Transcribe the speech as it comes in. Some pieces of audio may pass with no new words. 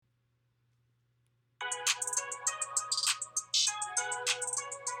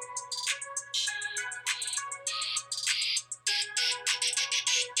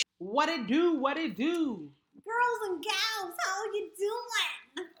What it do? What it do? Girls and gals, how you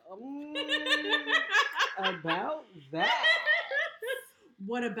doing? About that.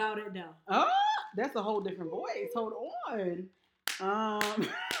 What about it though? Oh, that's a whole different voice. Hold on. Hold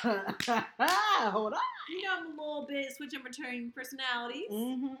on. You know, I'm a little bit switching returning personalities.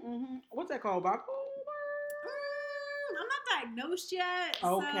 What's that called? Bipolar? I'm not diagnosed yet.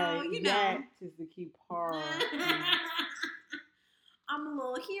 Okay. So, you know. That is the key part. I'm a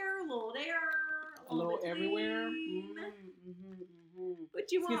little here, a little there, a little between. everywhere. What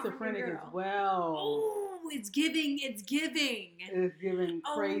you want Schizophrenic from a girl? as well. Oh, it's giving. It's giving. It's giving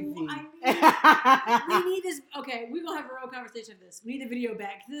crazy. We need this. Okay, we're going to have a real conversation of this. We need the video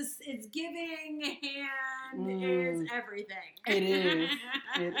back. It's giving and is everything. It is.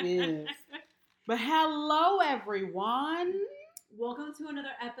 It is. But hello, everyone. Welcome to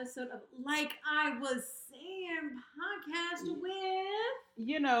another episode of Like I Was Saying podcast with...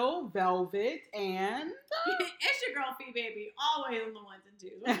 You know, Velvet and... It's your girl, Fee Baby. Always on the ones and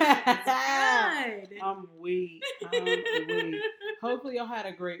twos. Good. I'm weak. Hopefully y'all had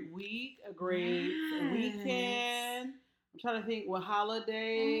a great week, a great weekend. I'm trying to think what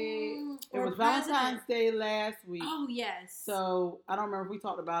holiday. It was Valentine's Day last week. Oh, yes. So, I don't remember if we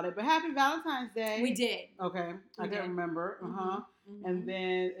talked about it, but happy Valentine's Day. We did. Okay. I can't remember. And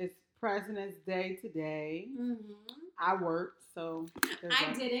then it's President's Day today. I worked, so.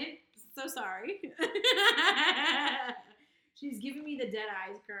 I didn't. So sorry. She's giving me the dead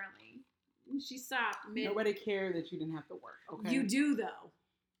eyes currently. She stopped mid. Nobody cared that you didn't have to work, okay? You do, though.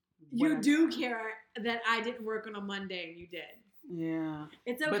 Whatever. You do care that I didn't work on a Monday and you did. Yeah.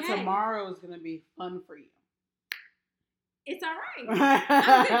 It's okay. But tomorrow is going to be fun for you. It's all right.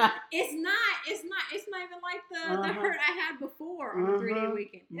 It's not even like the hurt I had before on a 3-day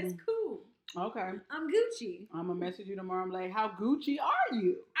weekend. It's cool. Okay. I'm Gucci. I'm going to message you tomorrow. I'm like, how Gucci are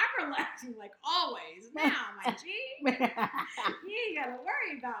you? I'm relaxing like always. Now, my G. You ain't got to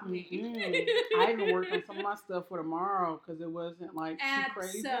worry about me. I even worked on some of my stuff for tomorrow because it wasn't like too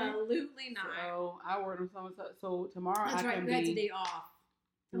crazy. Absolutely not. So I worked on some of stuff. So tomorrow That's right. We had today off.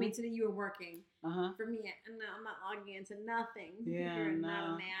 I mean, today you were working. For me, and I'm not logging into nothing. Yeah, You're no. not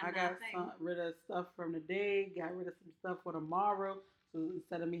a man, I got rid of stuff from the day, got rid of some stuff for tomorrow. So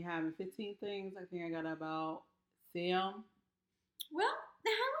instead of me having 15 things, I think I got about 7. Well,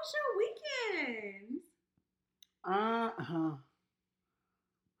 how was your weekend?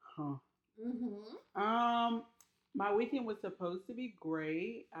 My weekend was supposed to be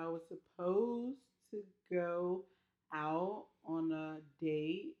great. I was supposed to go out on a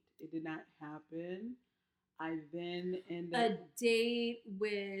date. It did not happen. I then ended up... A date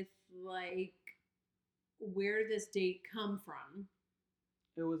with, like, where did this date come from?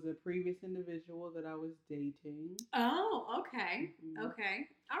 It was a previous individual that I was dating. Oh, okay. Okay.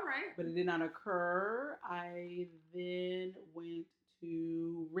 All right. But it did not occur. I then went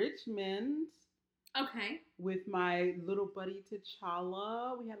to Richmond. Okay. With my little buddy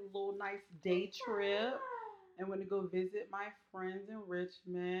T'Challa. We had a little nice day trip. And went to go visit my friends in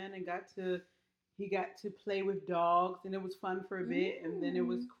Richmond and he got to play with dogs and it was fun for a bit and then it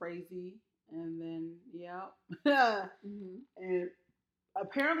was crazy and then and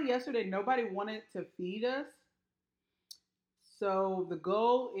apparently yesterday nobody wanted to feed us. So the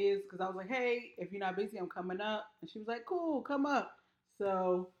goal is, because I was like, hey, if you're not busy, I'm coming up. And she was like, cool, come up.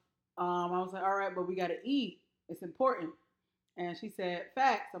 So I was like, all right, but we got to eat. It's important. And she said,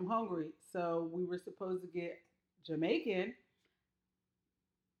 facts, I'm hungry. So we were supposed to get Jamaican.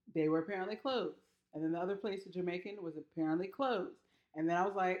 They were apparently closed. And then the other place in Jamaican was apparently closed. And then I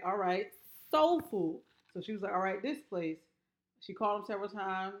was like, all right, soul food. So she was like, all right, this place. She called them several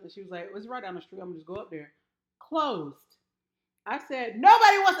times. And she was like, it's right down the street. I'm going to just go up there. Closed. I said,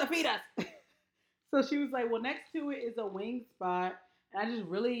 nobody wants to feed us. So she was like, well, next to it is a wing spot. And I just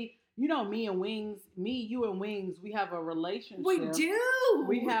really... You know, you and Wings, we have a relationship. We do.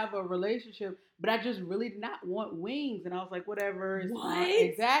 We have a relationship, but I just really did not want wings. And I was like, whatever. It's what? Fine.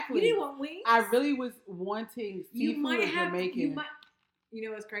 Exactly. You didn't want wings? I really was wanting seafood or Jamaican. You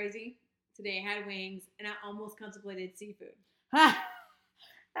know what's crazy? Today I had wings, and I almost contemplated seafood. I'm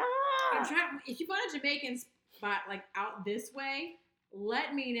trying. If you find a Jamaican spot, like, out this way,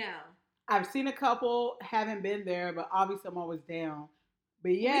 let me know. I've seen a couple, haven't been there, but obviously I'm always down.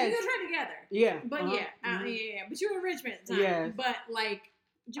 But yes. We can go try together. Yeah. But yeah. But you were in Richmond at the time. Yes. But like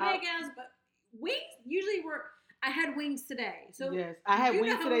Jamaicans, but wings usually work. I had wings today. So yes. I had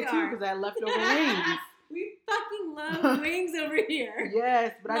wings today too because I had leftover wings. We fucking love wings over here.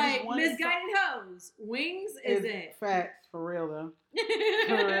 Yes, but I just wanted misguided hoes. Wings is it. Facts, for real though.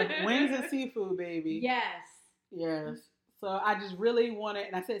 Wings and seafood, baby. Yes. Yes. So I just really wanted,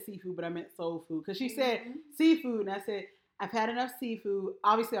 and I said seafood, but I meant soul food. Because she said Mm-hmm. seafood, and I said, I've had enough seafood.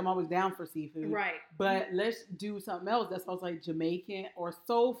 Obviously, I'm always down for seafood. Right. But let's do something else. That's why I was like Jamaican or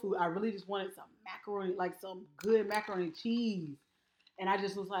soul food. I really just wanted some macaroni, like some good macaroni and cheese. And I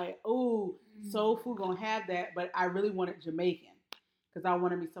just was like, oh, soul food gonna have that. But I really wanted Jamaican. Because I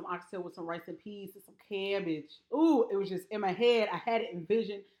wanted me some oxtail with some rice and peas and some cabbage. Ooh, it was just in my head. I had it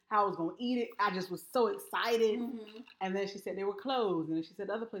envisioned how I was going to eat it. I just was so excited. Mm-hmm. And then she said they were closed. And then she said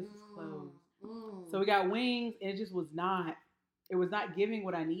the other place was closed. So we got wings, and it just was not. It was not giving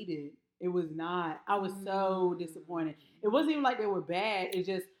what I needed. It was not. I was so disappointed. It wasn't even like they were bad. It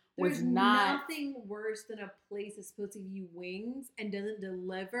just was not. There's nothing worse than a place that's supposed to give you wings and doesn't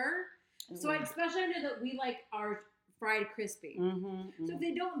deliver. So I especially know that we like our fried crispy. So if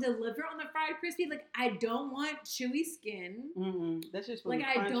they don't deliver on the fried crispy, like I don't want chewy skin. That's just really like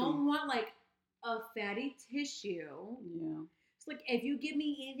crunchy. I don't want like a fatty tissue. Yeah. It's like if you give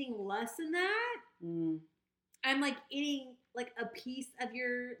me anything less than that, I'm like eating like a piece of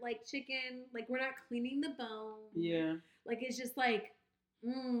your like chicken. Like we're not cleaning the bone. Yeah. Like it's just like.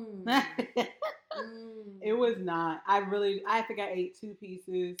 It was not. I think I ate 2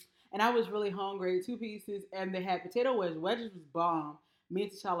 pieces. And I was really hungry. 2 pieces, and they had potato wedges. Wedges was bomb. Me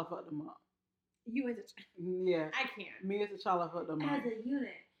and T'Challa fucked them up. You and yeah. I can't. Me and T'Challa fucked them up. As a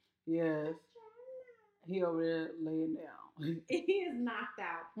unit. Yes. He over there laying down. He is knocked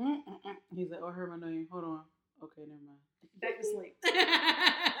out. He's like, oh, I heard my name. Hold on. Okay, never mind. Back to sleep.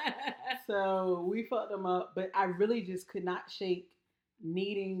 So we fucked them up, but I really just could not shake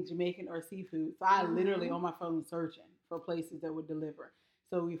needing Jamaican or seafood. So I literally on my phone searching for places that would deliver.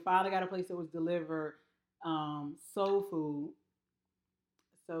 So we finally got a place that was delivered soul food.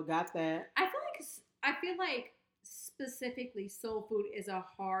 So got that. I feel like specifically soul food is a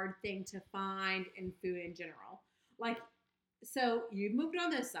hard thing to find in food in general. Like, so you moved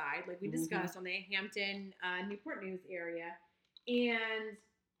on this side, like we discussed, on the Hampton, Newport News area, and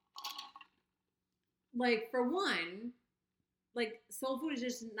like for one, like soul food is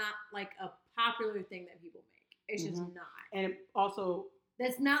just not like a popular thing that people make. It's just not. And also.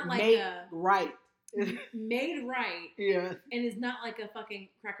 That's not like made right. Made right. Yeah. And it's not like a fucking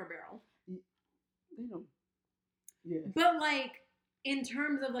Cracker Barrel. They don't. Yeah. But like in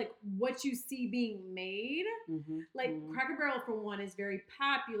terms of like what you see being made, like Cracker Barrel for one is very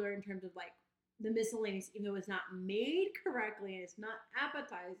popular in terms of like the miscellaneous, even though it's not made correctly and it's not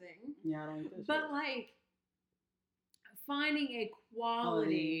appetizing. Yeah, I don't think But like finding a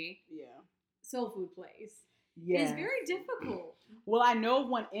quality soul food place. Yeah. It's very difficult. Well, I know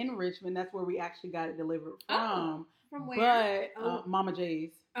one in Richmond. That's where we actually got it delivered from. From where? But Mama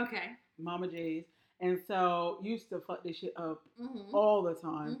J's. Okay. Mama J's. And so used to fuck this shit up all the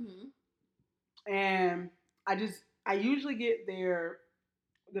time. And I usually get there.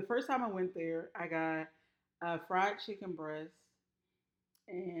 The first time I went there, I got fried chicken breast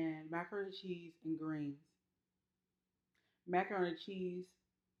and macaroni and cheese and greens. Macaroni and cheese.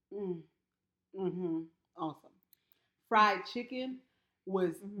 Awesome. Fried chicken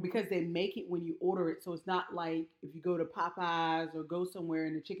was because they make it when you order it. So it's not like if you go to Popeyes or go somewhere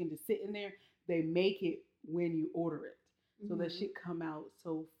and the chicken just sitting there. They make it when you order it. So that shit come out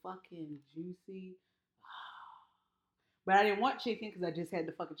so fucking juicy. But I didn't want chicken because I just had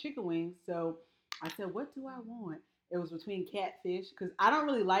the fucking chicken wings. So I said, what do I want? It was between catfish because I don't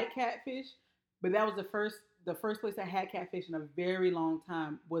really like catfish. But that was the first place I had catfish in a very long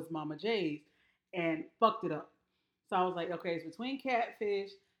time was Mama J's. And fucked it up. So I was like, okay, it's between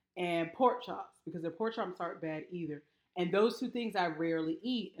catfish and pork chops because their pork chops aren't bad either. And those 2 things I rarely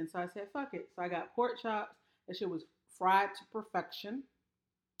eat. And so I said, fuck it. So I got pork chops. That shit was fried to perfection.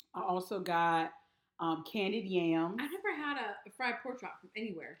 I also got candied yams. I never had a fried pork chop from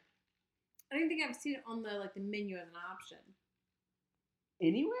anywhere. I don't think I've seen it on the menu as an option.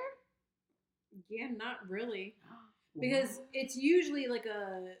 Anywhere? Yeah, not really. Because it's usually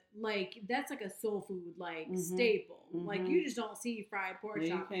that's like a soul food staple. Like you just don't see fried pork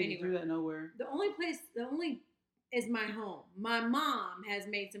chop anywhere. You can't do that nowhere. The only is my home. My mom has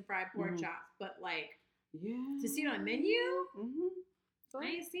made some fried pork chops, but to see it on a menu, I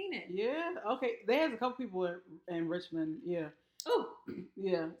ain't seen it. Yeah, okay. There's a couple people in Richmond. Yeah. Oh.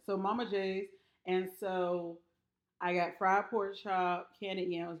 Yeah. So Mama J's, and so I got fried pork chop, candied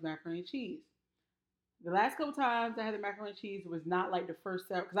yams, macaroni and cheese. The last couple times I had the macaroni and cheese was not like the first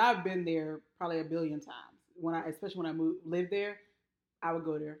time because I've been there probably a billion times. Especially when I lived there, I would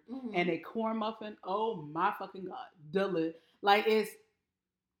go there. And a corn muffin, oh my fucking god,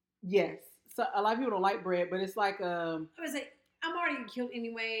 yes. So a lot of people don't like bread, but it's like I was like, I'm already killed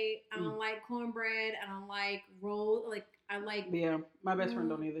anyway. I don't like cornbread. I don't like rolls. Like I like. Yeah, my best friend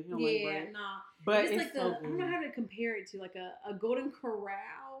don't either. He don't like bread. Yeah, nah. But it's like so I don't know how to compare it to like a Golden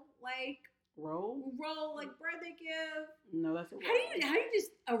Corral like roll, like bread they give. No, that's a roll. How do you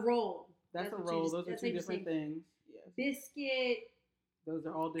just a roll? That's a roll. Those are two different things. Yes. Biscuit. Those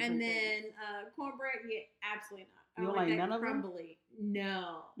are all different. And things. then cornbread. Yeah, absolutely not. You don't like none of them? Crumbly.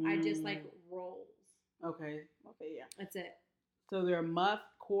 No, I just like rolls. Okay, yeah. That's it. So their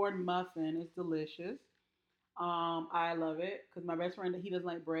corn muffin is delicious. I love it because my best friend, he doesn't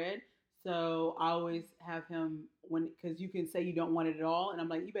like bread. So I always have him because you can say you don't want it at all. And I'm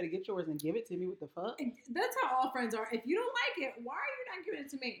like, you better get yours and give it to me. What the fuck? That's how all friends are. If you don't like it, why are you not giving it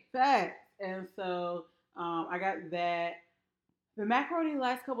to me? Facts. And so I got that. The macaroni the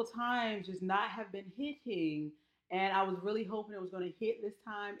last couple times just not have been hitting. And I was really hoping it was going to hit this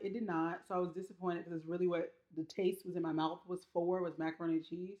time. It did not. So I was disappointed because it's really what the taste was in my mouth was macaroni and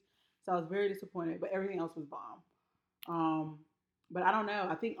cheese. So I was very disappointed. But everything else was bomb. But I don't know.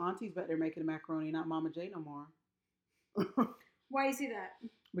 I think Auntie's back there making the macaroni, not Mama J no more. Why do you say that?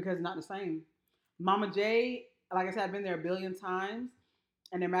 Because it's not the same. Mama J, like I said, I've been there a billion times.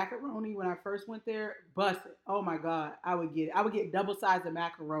 And their macaroni, when I first went there, busted. Oh my God. I would get it. I would get double size of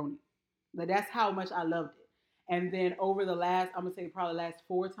macaroni. Like that's how much I loved it. And then over the last, I'm going to say probably last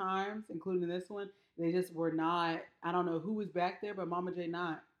 4 times, including this one, they just were not, I don't know who was back there, but Mama J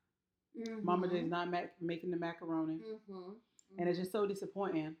not. Mm-hmm. Mama J's not making the macaroni. Mm-hmm. And it's just so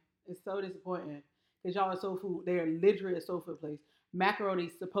disappointing. It's so disappointing. Because y'all are soul food. They are literally a soul food place.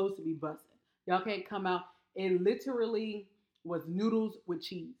 Macaroni's supposed to be busting. Y'all can't come out. It literally was noodles with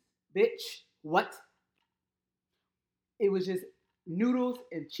cheese. Bitch, what? It was just noodles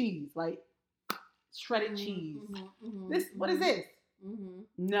and cheese. Like shredded cheese. What is this?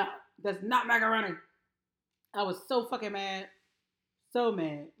 No, that's not macaroni. I was so fucking mad. So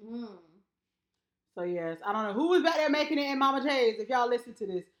mad. So yes, I don't know who was back there making it in Mama J's. If y'all listen to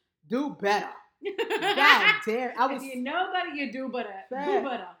this, do better. God damn. If you know better, you do better.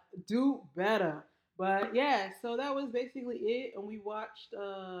 Do better. But yeah, so that was basically it. And we watched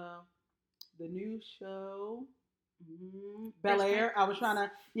the new show. Bel Air. I was trying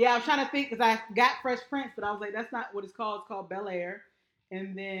to think because I got Fresh Prince, but I was like, that's not what it's called. It's called Bel Air.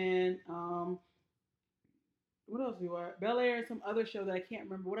 And then what else we watched? Bel Air and some other show that I can't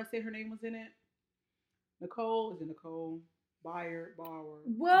remember. What I said her name was in it? Nicole? Is it Nicole? Bauer?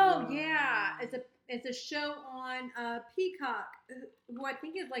 Well, yeah. It's a show on Peacock, who I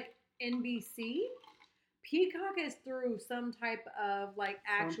think is like NBC. Peacock is through some type of like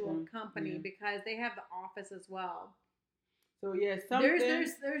actual company because they have The Office as well. So yeah,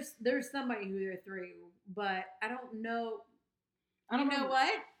 there's somebody who they're through, but I don't know. You know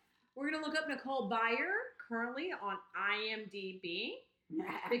what? We're gonna look up Nicole Bauer currently on IMDb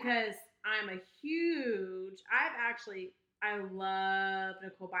because I'm a huge. I love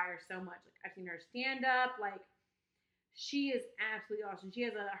Nicole Bauer so much. Like I've seen her stand up. Like she is absolutely awesome. She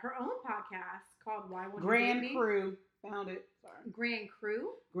has her own podcast called Why Won't You Grand Crew. Found it. Sorry. Grand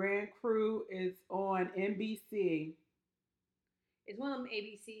Crew. Grand Crew is on NBC. It's one of them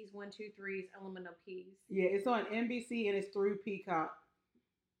ABCs, 1, 2, 3s, elemental P's. Yeah, it's on NBC and it's through Peacock.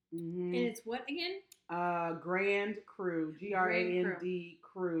 And it's what again? Grand Crew. Grand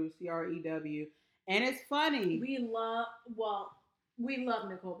Crew. CREW. And it's funny. We love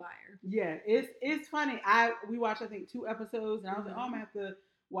Nicole Bauer. Yeah, it's funny. We watched I think 2 episodes and I was like, oh, I'm gonna have to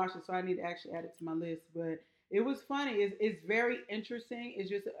watch it, so I need to actually add it to my list. But it was funny. It's very interesting. It's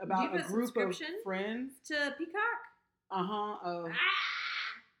just about a group of friends. To Peacock?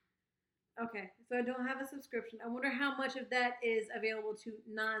 Okay, so I don't have a subscription. I wonder how much of that is available to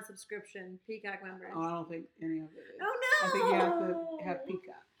non-subscription Peacock members. Oh, I don't think any of it is. Oh no! I think you have to have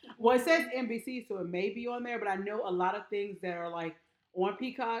Peacock. Well, it says NBC, so it may be on there, but I know a lot of things that are like on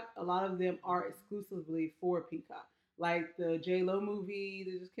Peacock, a lot of them are exclusively for Peacock. Like the J-Lo movie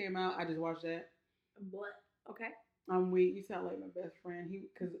that just came out. I just watched that. What? Okay. You sound like my best friend.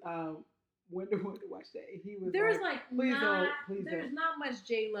 Because went to watch that. He was there's please don't. There's not much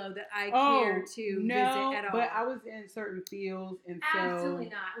J-Lo that I care to visit at all. But I was in certain fields, and absolutely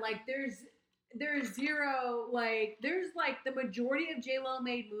not. Like there's zero. Like there's like the majority of J-Lo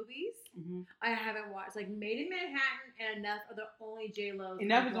made movies I haven't watched. Like Made in Manhattan and Enough are the only J-Lo's.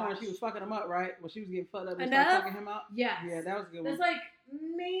 Enough is the one where she was fucking him up, right? When she was getting fucked up and fucking him up. Yes. Yeah, that was a good one. There's like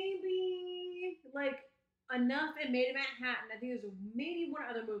maybe like Enough and Made in Manhattan. I think there's maybe one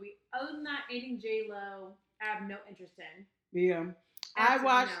other movie. Other than that, anything J-Lo, I have no interest in. Yeah. I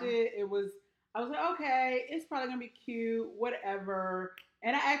watched it. I was like, okay, it's probably going to be cute, whatever.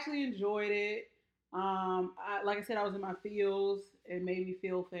 And I actually enjoyed it. Like I said, I was in my feels. It made me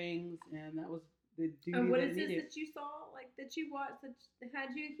feel things. And that was the duty And what that is this needed. that you saw, like that you watched, that had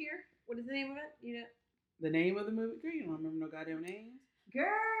you here? What is the name of it? You know, The name of the movie? Girl, you don't remember no goddamn names. girl.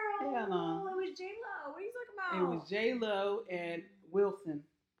 Hell no. It was J Lo. What are you talking about? It was J Lo and Wilson.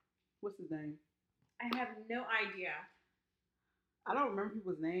 What's his name? I have no idea. I don't remember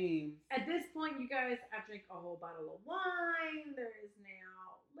people's names. At this point, you guys, I drank a whole bottle of wine. There is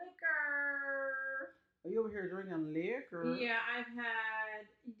now liquor. Are you over here drinking liquor? Yeah, I've had.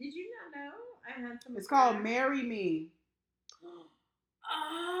 Did you not know? I had some. It's called Marry Me.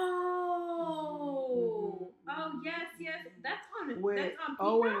 Oh. Oh yes. That's on. With That's on.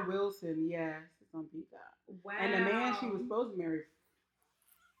 Owen Peacock? Wilson. Yes, it's on Peacock. Wow. And the man she was supposed to marry.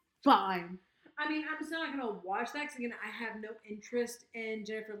 Fine. I mean, I'm still not gonna watch that because again, I have no interest in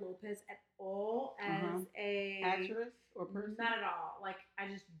Jennifer Lopez at all as a actress or person. Not at all. Like I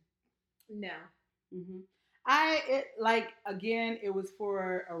just no. Mm-hmm. Again, it was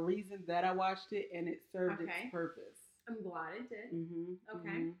for a reason that I watched it, and it served its purpose. I'm glad it did. Mm-hmm. Okay.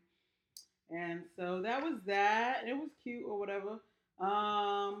 Mm-hmm. And so that was that. It was cute or whatever.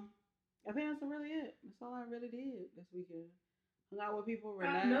 I think that's really it. That's all I really did this weekend. Hung out with people.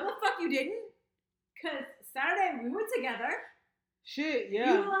 No, the fuck you didn't. Because Saturday we were together. Shit,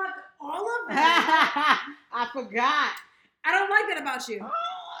 yeah. You loved all of that. I forgot. I don't like that about you.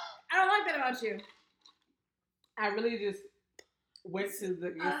 I don't like that about you. I really just went to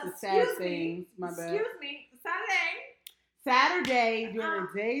the sad things. My bad. Excuse me. Saturday during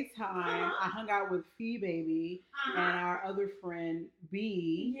the daytime, I hung out with Fee Baby and our other friend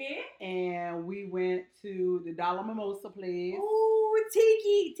B. Yeah. And we went to the Dollar Mimosa place. Ooh,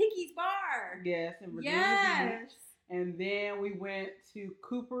 Tiki's bar. Yes, in Virginia Beach. And then we went to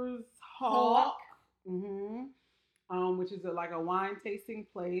Cooper's Hawk. Mm-hmm. Which is like a wine tasting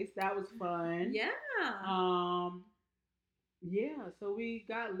place. That was fun. Yeah. Yeah, so we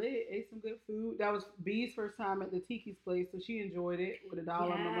got lit, ate some good food. That was B's first time at the Tiki's place, so she enjoyed it with a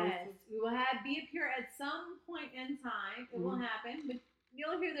dollar mimosa. We will have B appear at some point in time. It will happen, but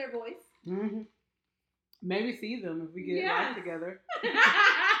you'll hear their voice. Mm-hmm. Maybe see them if we get life together.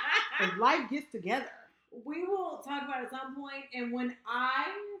 If life gets together. We will talk about it at some point, and when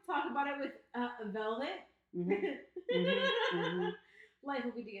I talk about it with Velvet, life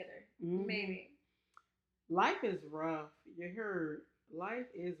will be together. Maybe. Life is rough. You heard. Life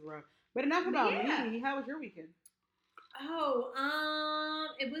is rough. But enough about me. How was your weekend? Oh,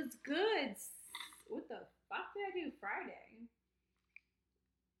 it was good. What the fuck did I do Friday?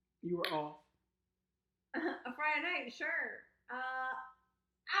 You were off. A Friday night, sure. I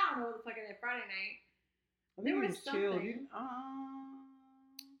don't know what the fuck I did Friday night. I think you just chilled.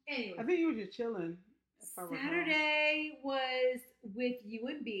 Anyway. I think you were just chilling. Saturday was with you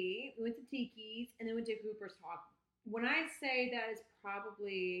and B. We went to Tiki's and then went to Cooper's Hawk. When I say that is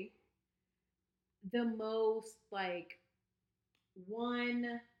probably the most out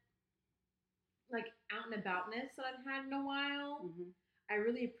and aboutness that I've had in a while. I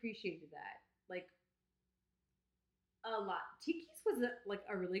really appreciated that. A lot. Tiki's was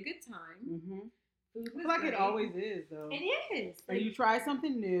a really good time. Food was like great. it always is, though. It is. And you try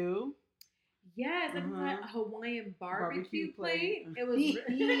something new. Yes, I had a Hawaiian barbecue plate. It was.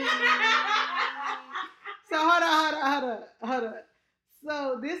 So hold on.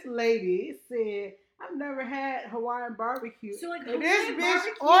 So this lady said, "I've never had Hawaiian barbecue." So and this bitch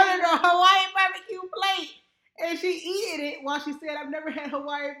ordered a Hawaiian barbecue plate, and she eating it while she said, "I've never had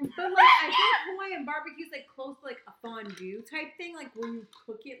Hawaiian." But I think Hawaiian barbecue is close to a fondue type thing, where you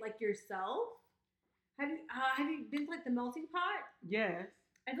cook it yourself. Have you been to the melting pot? Yes.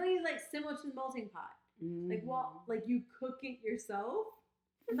 I feel like it's similar to the melting pot. You cook it yourself,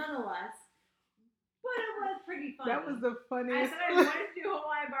 nonetheless. But it was pretty fun. That was the funniest. I said I wanted to do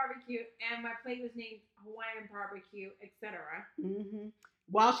Hawaiian barbecue, and my plate was named Hawaiian barbecue, etc.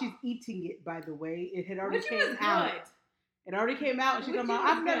 While she's eating it, by the way, it had already came out. Good. It already came out, and she's talking about,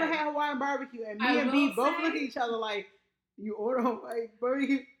 "I've never had Hawaiian barbecue," and me and B both look at each other like, "You order Hawaiian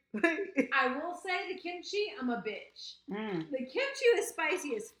barbecue?" I will say the kimchi, I'm a bitch. The kimchi was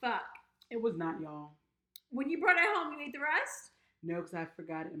spicy as fuck. It was not, y'all. When you brought it home, you ate the rest? No, because I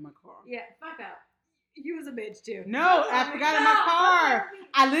forgot it in my car. Yeah, fuck up. You was a bitch too. No, I forgot it in my car.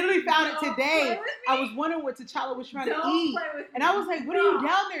 I literally found it today. I was wondering what T'Challa was trying to eat. And I was like, "What are you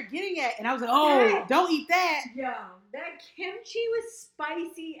down there getting at?" And I was like, "Oh, don't eat that." Yo, that kimchi was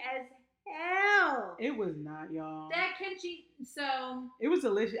spicy as hell. It was not, y'all. That kimchi, so. It was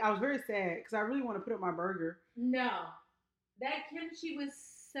delicious. I was very sad because I really want to put up my burger. No. That kimchi was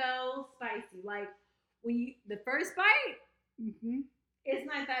so spicy. When the first bite, it's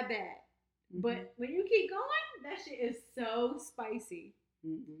not that bad. But when you keep going, that shit is so spicy.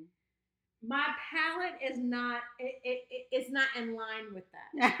 my palate is not. It's not in line with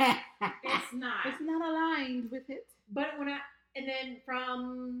that. It's not. It's not aligned with it. But and then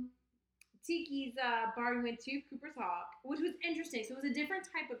from Tiki's bar we went to, Cooper's Hawk, which was interesting. So it was a different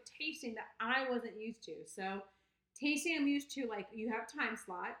type of tasting that I wasn't used to. So tasting I'm used to, like, you have time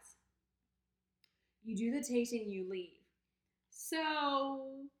slots. You do the tasting, you leave.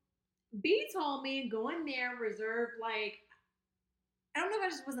 So B told me go in there, reserve, like, I don't know if I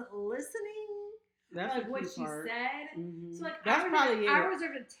just wasn't listening. That's like what she part. said. Mm-hmm. So like that's I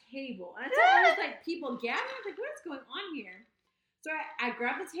reserved a table. And I told all these like people gathering, I was like, what is going on here? So I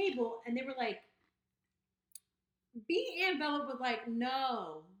grabbed the table and they were like, B and Bella was like,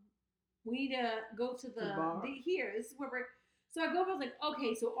 no, we need to go to the here. This is where we're. So I go over, I was like,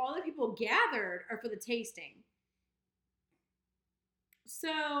 okay, so all the people gathered are for the tasting.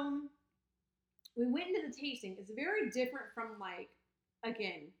 So we went into the tasting. It's very different from like,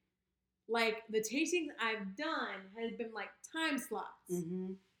 again, like the tastings I've done has been like time slots.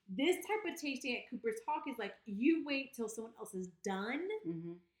 Mm-hmm. This type of tasting at Cooper's Hawk is like you wait till someone else is done,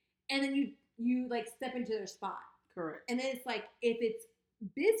 mm-hmm. and then you like step into their spot. Correct. And then it's like if it's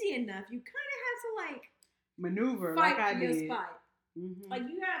busy enough, you kind of have to like maneuver fight like I for your did. spot. Mm-hmm. Like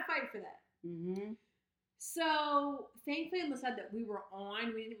you gotta fight for that. Mm-hmm. So thankfully on the side that we were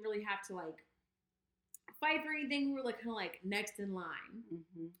on, we didn't really have to like fight for anything. We were like kind of like next in line.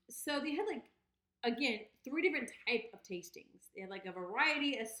 Mm-hmm. So they had like, again, 3 different type of tastings. They had like a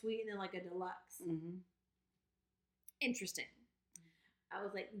variety, a sweet, and then like a deluxe. Mm-hmm. Interesting. I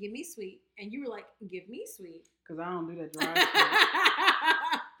was like, give me sweet. And you were like, give me sweet. Because I don't do that dry stuff.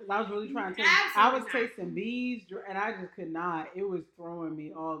 Because I was really trying to taste. I was tasting these, and I just could not. It was throwing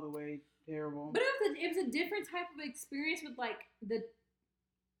me all the way terrible. But it was a different type of experience with like the...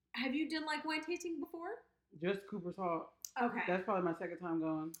 Have you done like wine tasting before? Just Cooper's Hawk. Okay. That's probably my second time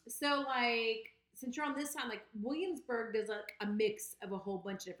going. So like, since you're on this time, like Williamsburg does like a mix of a whole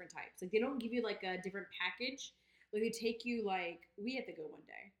bunch of different types. Like they don't give you like a different package. Like they take you like, we have to go one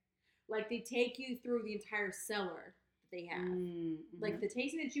day. Like they take you through the entire cellar that they have. Mm-hmm. Like the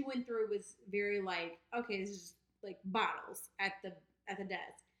tasting that you went through was very like, okay, this is just like bottles at the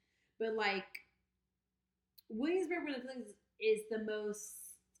desk. But like Williamsburg, one of the things is the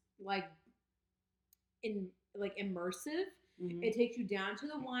most like immersive. Mm-hmm. It takes you down to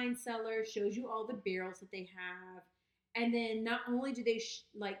the wine cellar, shows you all the barrels that they have, and then not only do they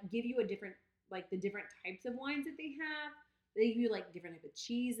like give you a different like the different types of wines that they have, they give you like different types of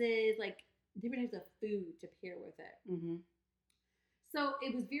cheeses, like different types of food to pair with it. Mm-hmm. So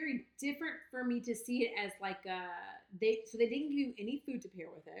it was very different for me to see it as like they didn't give you any food to pair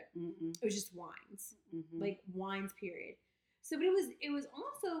with it. Mm-mm. It was just wines, like wines period. So but it was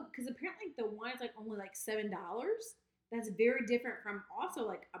also because apparently the wine's like only like $7. That's very different from also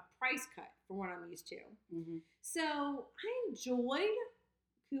like a price cut from what I'm used to. Mm-hmm. So I enjoyed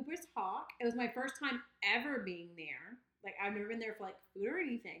Cooper's Hawk. It was my first time ever being there. Like I've never been there for like food or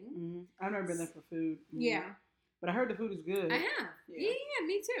anything. Mm-hmm. I've never been there for food. Mm-hmm. Yeah. But I heard the food is good. I have. Yeah,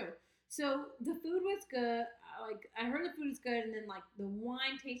 me too. So the food was good. I heard the food was good, and then like the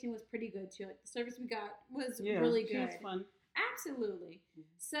wine tasting was pretty good too. Like the service we got was really good. It was fun. Absolutely.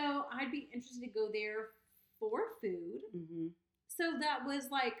 Mm-hmm. So I'd be interested to go there for food. Mm-hmm. So that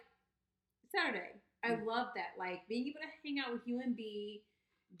was like Saturday. I love that. Like being able to hang out with you and B,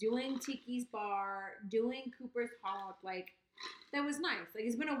 doing Tiki's bar, doing Cooper's Hawk. Like that was nice. Like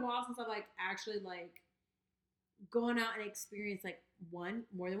it's been a while since I've like actually like gone out and experienced like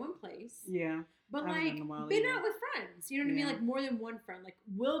more than one place. Yeah. But like been out with friends. You know what I mean? Like more than one friend. Like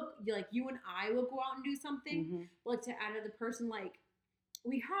you and I will go out and do something. Mm-hmm. But like to add another person, like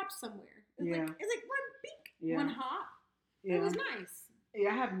we hopped somewhere. It's like one beak, one hop. Yeah. It was nice.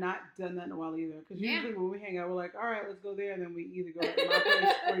 Yeah, I have not done that in a while either. Because usually when we hang out, we're like, all right, let's go there. And then we either go to my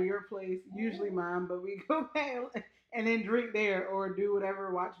place or your place. Usually mine, but we go back and then drink there or do whatever,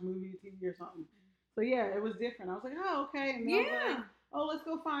 watch a movie, TV or something. So yeah, it was different. I was like, oh, okay. And then I was like, oh, let's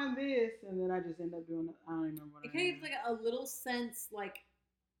go find this. And then I just end up doing it. I don't even remember what it kind of gives like a little sense like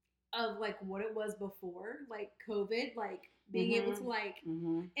of like what it was before, like COVID, like being able to like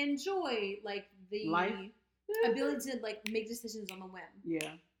enjoy like the life. Ability to like make decisions on the whim.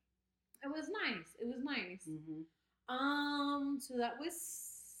 Yeah. It was nice. It was nice. Mm-hmm. So that was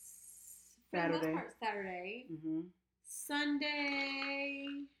Saturday. For the most part, Saturday. Mm-hmm.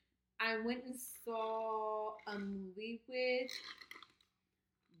 Sunday, I went and saw a movie with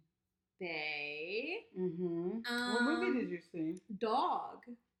Bae. Mm-hmm. What movie did you see? Dog.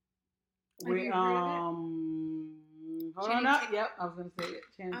 Wait, hold on up. Yep, I was gonna say it.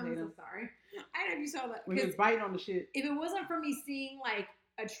 I'm so sorry. I don't know if you saw that. When he was biting on the shit. If it wasn't for me seeing like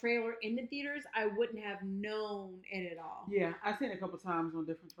a trailer in the theaters, I wouldn't have known it at all. Yeah, I've seen it a couple times on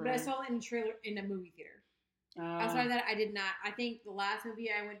different trailers. But I saw it in a trailer in a movie theater. Outside of that, I did not. I think the last movie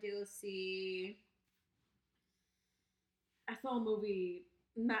I went to go see, I saw a movie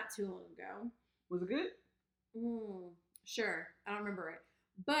not too long ago. Was it good? Sure. I don't remember it.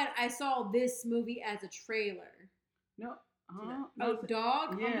 But I saw this movie as a trailer. No. Oh,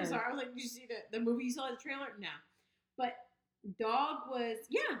 Dog? Yeah. I'm sorry. I was like, did you see the movie you saw as a trailer? No. But Dog was,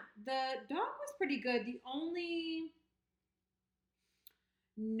 the Dog was pretty good. The only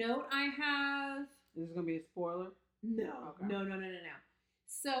note I have. Is this going to be a spoiler? No. Okay. No.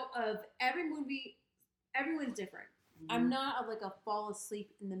 So, of every movie, everyone's different. Mm-hmm. I'm not a fall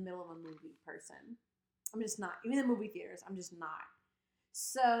asleep in the middle of a movie person. I'm just not. Even in the movie theaters, I'm just not.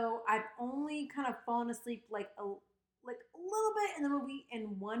 So I've only kind of fallen asleep a little bit in the movie.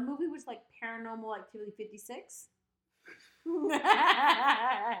 In one movie, which like Paranormal Activity 56.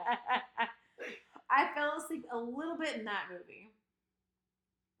 I fell asleep a little bit in that movie.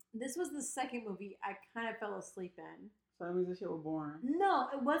 This was the second movie I kind of fell asleep in. So that means this shit was boring. No,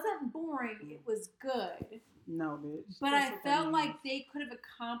 it wasn't boring. It was good. No, bitch. But I felt like they could have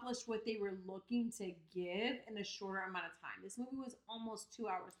accomplished what they were looking to give in a shorter amount of time. This movie was almost 2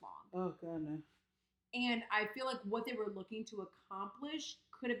 hours long. Oh, God, no. And I feel like what they were looking to accomplish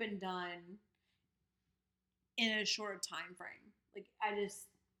could have been done in a shorter time frame. Like, I just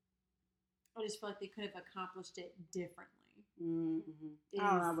feel like they could have accomplished it differently. Mm-hmm. I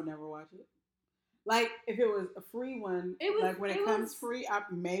don't know. I would never watch it. Like, if it was a free one, when it comes free, I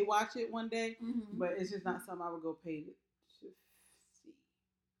may watch it one day, but it's just not something I would go pay to see.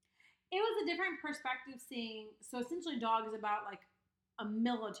 It was a different perspective seeing, so essentially Dog is about, like, a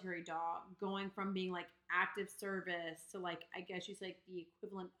military dog going from being, like, active service to, like, I guess you say, like, the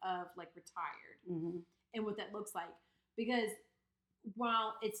equivalent of, like, retired, and what that looks like. Because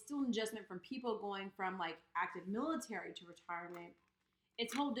while it's still an adjustment from people going from, like, active military to retirement,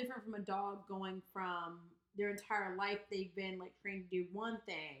 it's a whole different from a dog going from their entire life they've been like trained to do one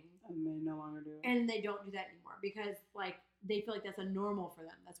thing and they no longer do it, and they don't do that anymore because like they feel like that's a normal for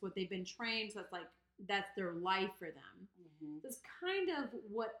them. That's what they've been trained, so it's like that's their life for them. That's kind of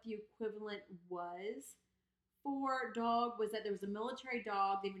what the equivalent was for Dog, was that there was a military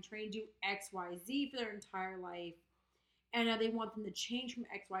dog, they've been trained to do XYZ for their entire life, and now they want them to change from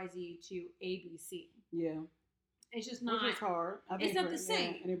XYZ to ABC. Yeah. It's just not. Which is hard. It's not the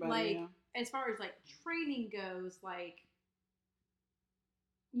same. Anybody, like as far as like training goes, like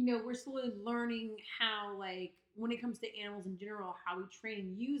we're slowly learning how like when it comes to animals in general, how we train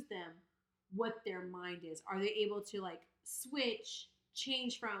and use them, what their mind is. Are they able to like switch,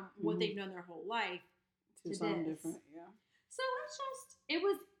 change from what they've known their whole life to something this? Different? Yeah. So it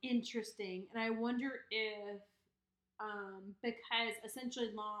was interesting, and I wonder if because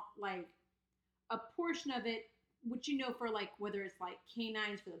essentially like a portion of it, which for like whether it's like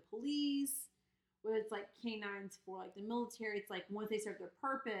canines for the police, whether it's like canines for like the military, it's like once they serve their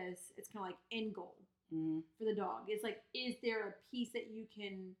purpose, it's kind of like end goal for the dog. It's like, is there a piece that you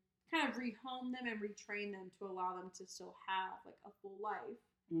can kind of rehome them and retrain them to allow them to still have like a full life?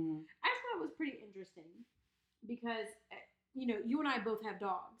 I thought it was pretty interesting because you and I both have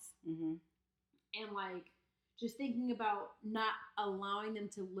dogs, and like just thinking about not allowing them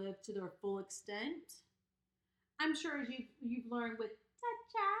to live to their full extent. I'm sure as you've learned with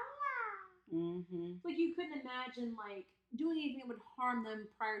T'Challa, like you couldn't imagine like doing anything that would harm them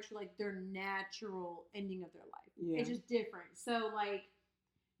prior to like their natural ending of their life. Yeah. It's just different. So like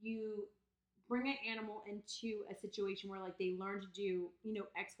you bring an animal into a situation where like they learn to do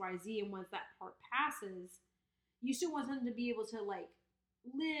X, Y, Z, and once that part passes, you still want them to be able to like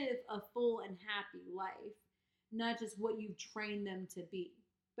live a full and happy life, not just what you train them to be.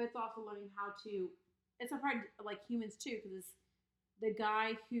 But it's also learning how to. It's a part of, like humans too, because the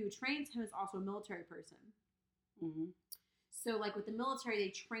guy who trains him is also a military person. So like with the military,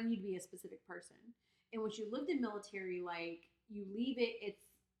 they train you to be a specific person. And once you live in military, like you leave it, it's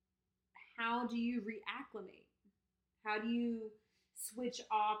how do you reacclimate? How do you switch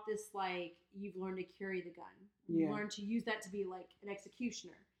off this like you've learned to carry the gun? You learn to use that to be like an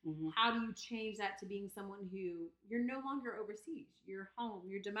executioner. How do you change that to being someone who you're no longer overseas? You're home.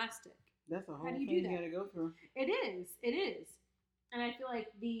 You're domestic. That's a whole thing you got to go through. It is. And I feel like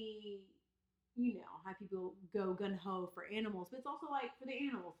how people go gung-ho for animals, but it's also like for the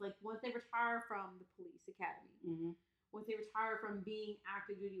animals, like once they retire from the police academy, once they retire from being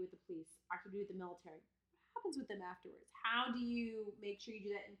active duty with the police, active duty with the military, what happens with them afterwards? How do you make sure you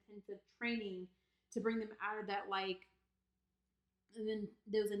do that intensive training to bring them out of that, like, and then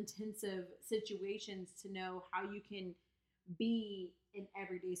those intensive situations to know how you can be in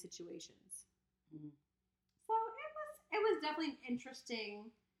everyday situations. Mm. So it was definitely an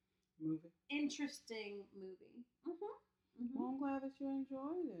interesting movie. Well, I'm glad that you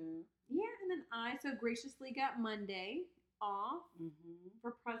enjoyed it. Yeah, and then I so graciously got Monday off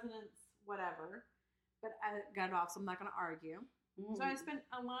for President's whatever, but I got it off, so I'm not going to argue. So I spent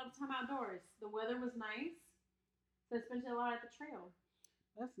a lot of time outdoors. The weather was nice, so I spent a lot at the trail.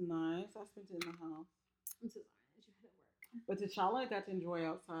 That's nice. I spent it in the house. I'm so sorry that you had to work. But T'Challa got to enjoy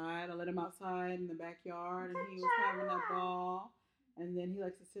outside. I let him outside in the backyard, and he was having that ball. And then he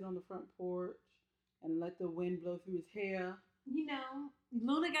likes to sit on the front porch and let the wind blow through his hair. You know,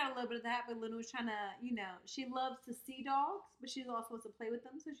 Luna got a little bit of that, but Luna was trying to, you know, she loves to see dogs, but she also wants to play with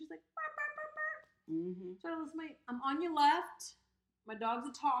them. So she's like, bark, bark, bark, bark. So listen, I'm on your left. My dog's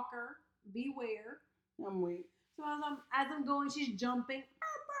a talker. Beware. I'm weak. So as I'm going, she's jumping.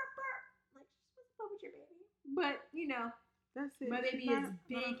 Bark, bark, bark. Like, what's up with your baby? But, you know, that's it. My baby is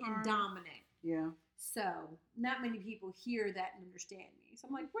big and dominant. Yeah. So not many people hear that and understand me. So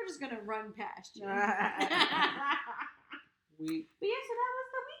I'm like, we're just going to run past you. Week. But yeah, so that was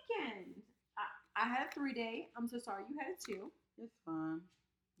the weekend. I had a 3-day. I'm so sorry you had a 2. It's fine.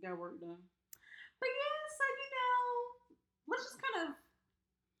 Got work done. But yeah, so you know, let's just kind of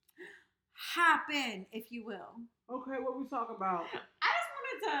hop in, if you will. Okay, what we talk about? I just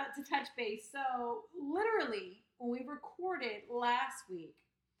wanted to touch base. So literally, when we recorded last week,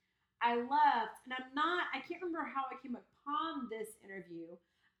 I left, and I can't remember how I came upon this interview.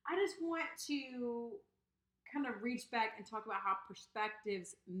 I just want to kind of reach back and talk about how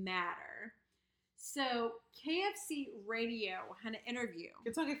perspectives matter. So KFC Radio had an interview.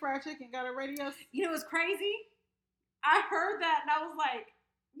 Kentucky Fried Chicken got a radio. You know what's crazy? I heard that and I was like,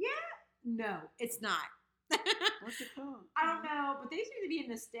 yeah, no, it's not. What's it called? I don't know, but they seem to be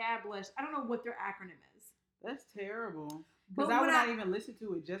an established, I don't know what their acronym is. That's terrible. Because I would not even listen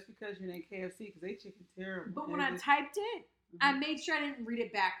to it just because you're in KFC because they chicken terrible. But when I typed it, I made sure I didn't read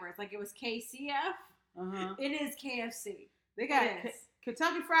it backwards. Like it was KCF. It is KFC. They got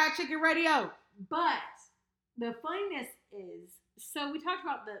Kentucky Fried Chicken Radio. But the funniness is, so we talked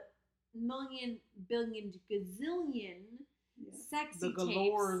about the million, billion, gazillion sexy the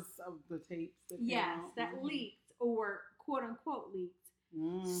galores tapes. Of the tapes. That leaked or quote unquote leaked.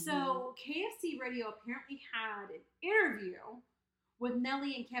 So KFC Radio apparently had an interview with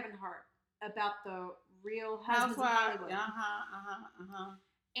Nelly and Kevin Hart about the Real Housewives of Hollywood.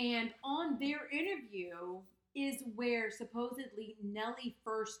 And on their interview is where supposedly Nelly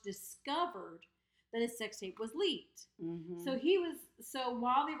first discovered that his sex tape was leaked. So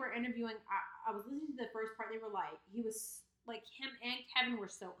while they were interviewing, I was listening to the first part. They were like, he was like, him and Kevin were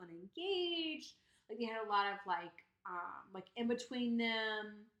so unengaged. Like they had a lot of like in between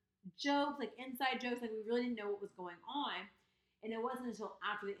them jokes, like inside jokes. Like we really didn't know what was going on. And it wasn't until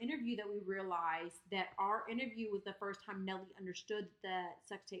after the interview that we realized that our interview was the first time Nelly understood that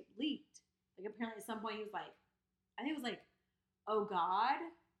sex tape leaked. Like apparently at some point he was like, I think it was like, oh God,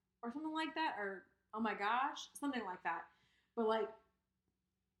 or something like that, or oh my gosh, something like that. But like,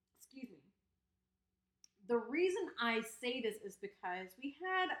 excuse me. The reason I say this is because we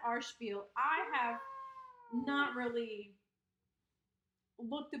had our spiel. I have not really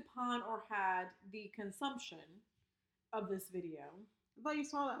looked upon or had the consumption of this video. I thought you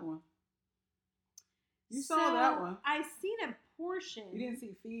saw that one. You saw that one. I seen a portion. You didn't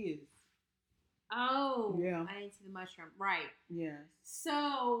see Fizz. Oh. Yeah. I didn't see the mushroom. Right. Yes.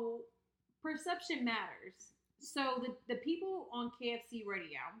 So, perception matters. So, the people on KFC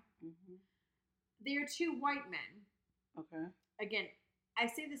Radio, they're 2 white men. Okay. Again, I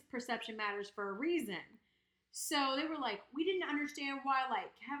say this perception matters for a reason. So they were like, we didn't understand why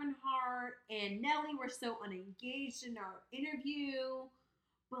like Kevin Hart and Nelly were so unengaged in our interview.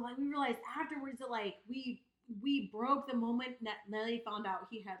 But like we realized afterwards that like we broke the moment that Nelly found out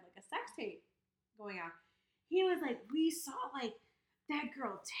he had like a sex tape going on. He was like, we saw like that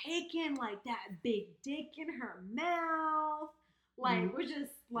girl taking like that big dick in her mouth. Like we're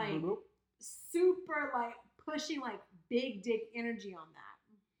just like super like pushing like big dick energy on that.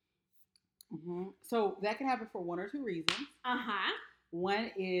 So that can happen for one or 2 reasons.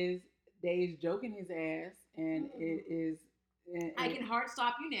 One is Dave's joking his ass, and it is. I can hard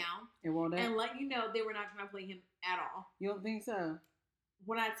stop you now. It won't. And let you know they were not trying to play him at all. You don't think so?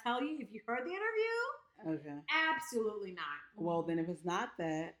 When I tell you, if you heard the interview, okay, absolutely not. Well, then if it's not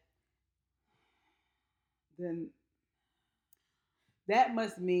that, then that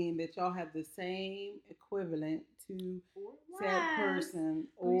must mean that y'all have the same equivalent to said person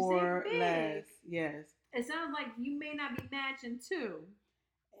or less. Yes. It sounds like you may not be matching too.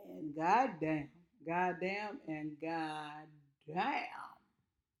 And goddamn, and damn.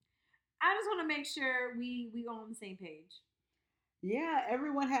 I just want to make sure we go on the same page. Yeah,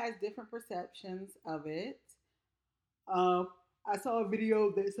 everyone has different perceptions of it. I saw a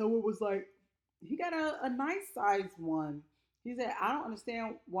video that someone was like, he got a nice sized one. He said, I don't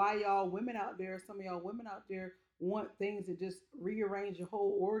understand why y'all women out there, some of y'all women out there want things to just rearrange your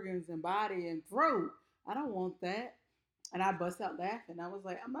whole organs and body and throat. I don't want that. And I bust out laughing. I was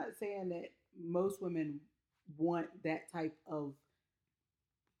like, I'm not saying that most women want that type of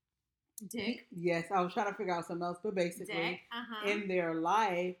dick. Yes, I was trying to figure out something else, but basically dick. In their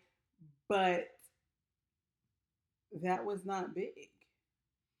life, but that was not big.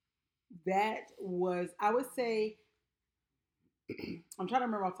 That was, I would say, I'm trying to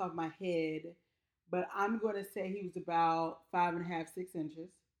remember off the top of my head, but I'm going to say he was about 5.5, 6 inches.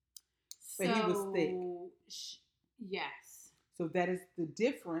 But he was thick. Yes. So that is the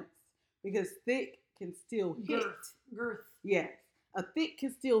difference, because thick can still hit. Girth. Yes. A thick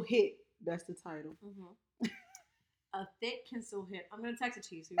can still hit. That's the title. Mm-hmm. A thick can still hit. I'm going to text it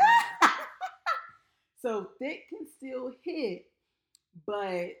to you. So thick can still hit,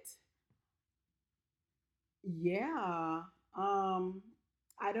 but yeah,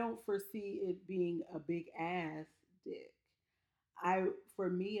 I don't foresee it being a big ass dick. For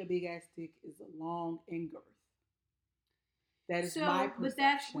me, a big ass dick is long and girth. That is my perception. But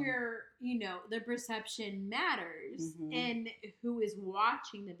that's where, the perception matters, mm-hmm. and who is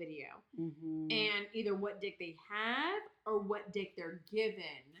watching the video, mm-hmm. and either what dick they have or what dick they're given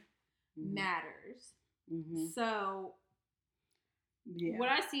mm-hmm. matters. Mm-hmm. So, yeah. What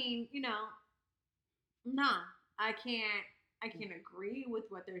I've seen, I can't agree with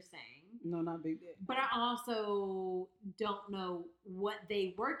what they're saying. No, not big dick. But I also don't know what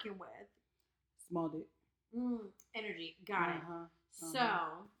they working with. Small dick. Energy. Got it.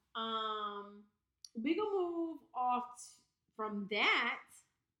 So, we gonna move off from that.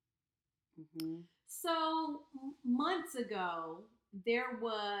 Mm-hmm. So, months ago, there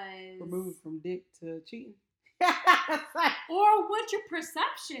was... We're moving from dick to cheating. Or what's your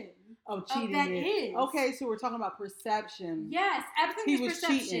perception of cheating that is? Okay, so we're talking about perception. Yes, everything is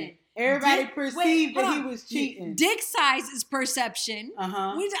perception. Cheating. Everybody perceived that he was cheating. Dick size is perception.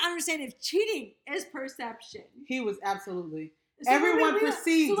 We need to understand if cheating is perception. He was absolutely. So everyone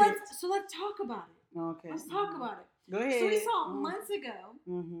perceived it. So let's talk about it. Okay. Let's talk about it. Go ahead. So we saw months ago,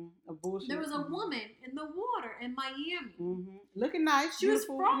 a bullshit. There was a woman in the water in Miami. Looking nice. She was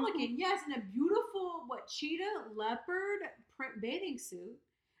frolicking, yes, in a beautiful, cheetah leopard print bathing suit.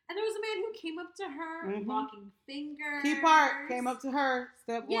 And there was a man who came up to her, locking fingers. Key part, came up to her.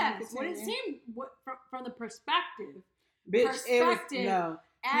 Step one. Yes, what it seemed, from the perspective. Bitch, it was, no.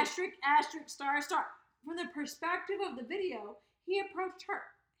 Asterisk, star. From the perspective of the video, he approached her.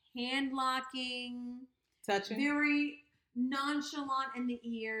 Hand locking. Touching. Very nonchalant in the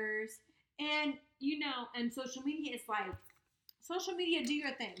ears. And, and social media is like, social media, do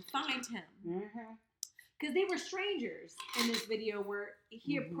your thing. Find him. Because they were strangers in this video where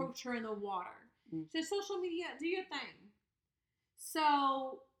he approached her in the water. So social media, do your thing.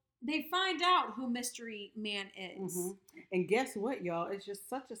 So they find out who Mystery Man is. And guess what, y'all? It's just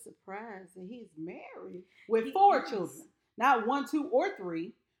such a surprise that he's married with 4 children. Not 1, 2, or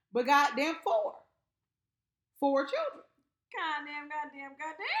 3, but goddamn 4. 4 children.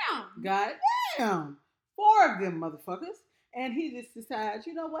 Goddamn. 4 of them motherfuckers. And he just decides,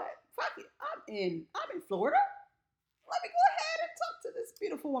 you know what? Fuck it. I'm in Florida. Let me go ahead and talk to this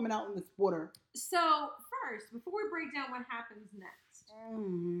beautiful woman out in this water. So first, before we break down what happens next,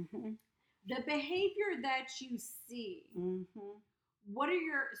 the behavior that you see, what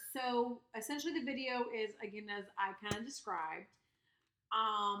are so essentially the video is, again, as I kind of described,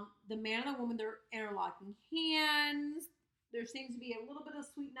 the man and the woman, they're interlocking hands. There seems to be a little bit of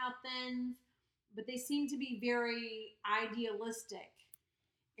sweet nothings, but they seem to be very idealistic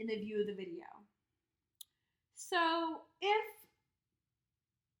in the view of the video. So if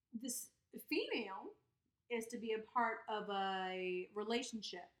this female is to be a part of a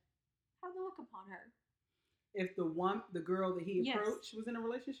relationship, how do they look upon her? If the girl that he approached was in a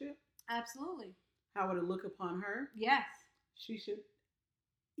relationship? Absolutely. How would it look upon her? Yes. She should,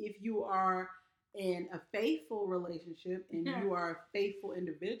 if you are in a faithful relationship and you are a faithful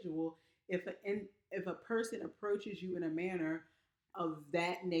individual, if a person approaches you in a manner of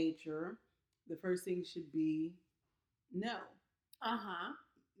that nature, the first thing should be no.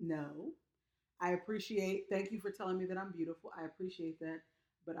 No. Thank you for telling me that I'm beautiful. I appreciate that,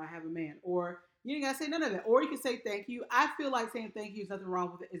 but I have a man. Or you ain't got to say none of that. Or you can say thank you. I feel saying thank you is nothing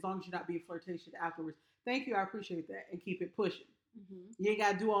wrong with it as long as you're not being flirtatious afterwards. Thank you, I appreciate that, and keep it pushing. Mm-hmm. You ain't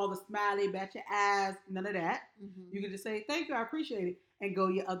got to do all the smiley, bat your eyes, none of that. Mm-hmm. You can just say, thank you, I appreciate it, and go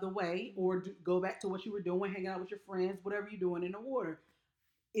your other way, or go back to what you were doing, hanging out with your friends, whatever you're doing in the water.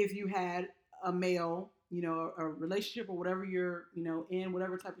 If you had a male, a relationship or whatever you're, in,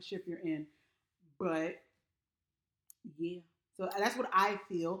 whatever type of ship you're in. But yeah, so that's what I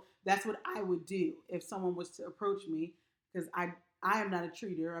feel. That's what I would do if someone was to approach me, because I am not a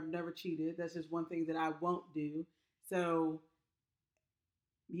cheater. I've never cheated. That's just one thing that I won't do. So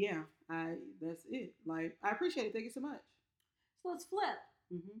yeah, that's it. Like, I appreciate it. Thank you so much. So let's flip.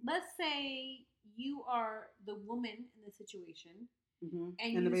 Mm-hmm. Let's say you are the woman in the situation, mm-hmm.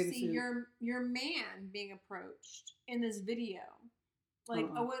 and you see your man being approached in this video. Like,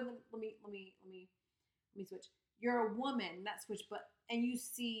 let me switch. You're a woman, not switch, and you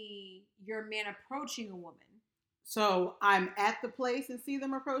see your man approaching a woman. So I'm at the place and see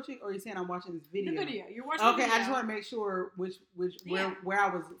them approaching, or are you saying I'm watching this video? The video. You're watching. Okay, the video. I just want to make sure where I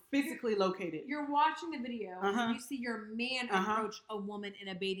was physically located. You're watching the video, and you see your man approach a woman in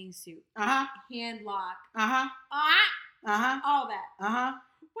a bathing suit. Hand lock. All that.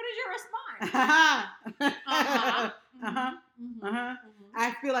 What is your response?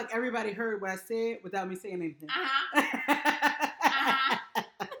 I feel like everybody heard what I said without me saying anything.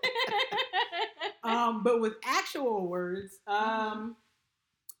 But with actual words, I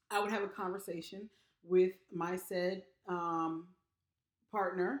would have a conversation with my said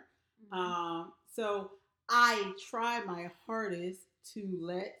partner. So I try my hardest to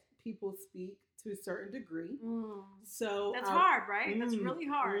let people speak to a certain degree. So that's hard, right? That's really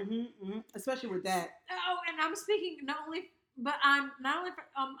hard, especially with that. Oh, and I'm speaking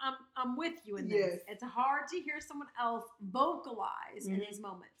I'm with you in this. Yes. It's hard to hear someone else vocalize in these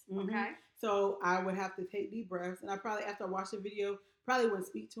moments. Okay. So I would have to take deep breaths, and I probably, after I watch the video, probably wouldn't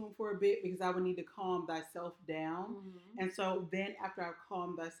speak to him for a bit, because I would need to calm thyself down. And so then after I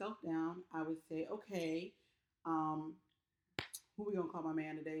calm thyself down, I would say, okay, who we gonna call my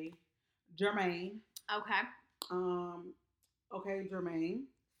man today? Jermaine. Okay. Okay, Jermaine.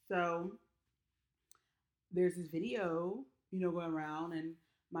 So there's this video, going around, and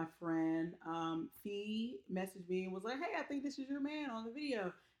my friend Fee messaged me and was like, hey, I think this is your man on the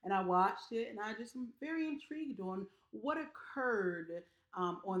video. And I watched it, and I just am very intrigued on what occurred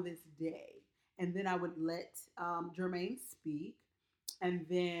on this day. And then I would let Jermaine speak. And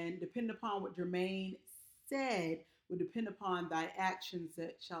then, depending upon what Jermaine said, would depend upon thy actions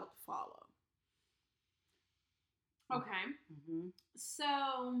that shall follow. Okay.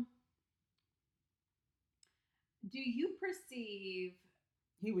 So, do you perceive...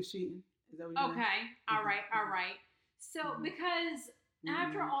 He was cheating. Is that what you're saying? All right. So, because...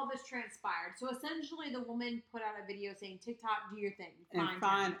 After all this transpired, so essentially the woman put out a video saying, TikTok, do your thing.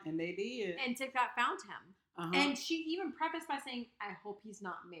 And they did. And TikTok found him. And she even prefaced by saying, I hope he's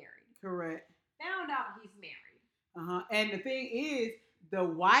not married. Correct. Found out he's married. And the thing is, the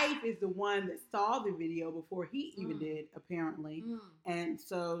wife is the one that saw the video before he even did, apparently. And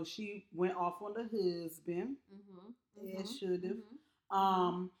so she went off on the husband. It should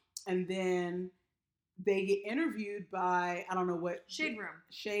have. And then they get interviewed by, I don't know what. Shade Room.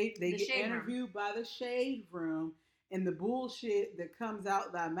 They get interviewed by the Shade Room, and the bullshit that comes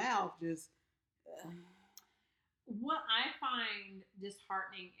out thy mouth just. What I find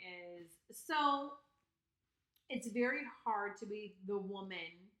disheartening is, so it's very hard to be the woman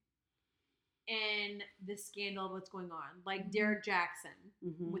in the scandal of what's going on. Like Derek Jackson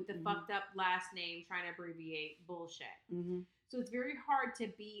with the fucked up last name trying to abbreviate bullshit. So it's very hard to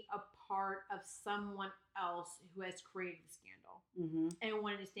be a part of someone else who has created the scandal and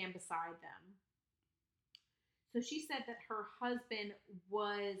wanted to stand beside them. So she said that her husband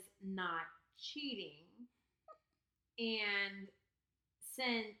was not cheating. And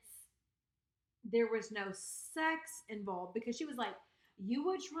since there was no sex involved, because she was like, you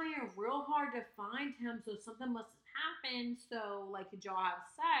were trying real hard to find him, so something must have happened. So, like, did y'all have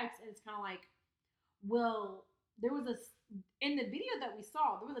sex? And it's kind of like, well, there was in the video that we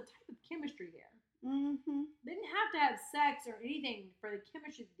saw, there was a type of chemistry there. They didn't have to have sex or anything for the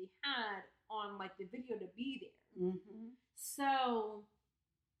chemistry that they had on, like, the video to be there. So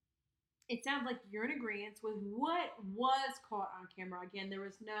it sounds like you're in agreement with what was caught on camera. Again, there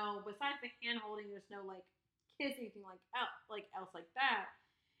was no, besides the hand holding, there's no, like, kiss, anything else like that.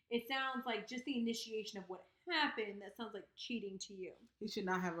 It sounds like just the initiation of what happened, that sounds like cheating to you. He should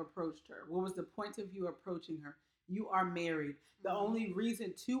not have approached her. What was the point of you approaching her? You are married. The only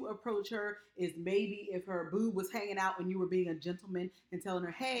reason to approach her is maybe if her boob was hanging out and you were being a gentleman and telling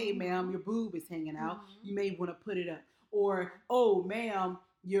her, hey, ma'am, your boob is hanging out. You may want to put it up. Or, oh, ma'am,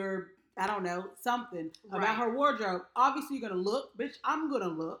 I don't know, something Right. about her wardrobe. Obviously, you're going to look. Bitch, I'm going to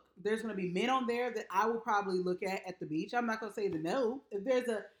look. There's going to be men on there that I will probably look at the beach. I'm not going to say the no. If there's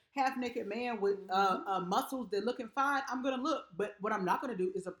a half-naked man with muscles that looking fine, I'm going to look. But what I'm not going to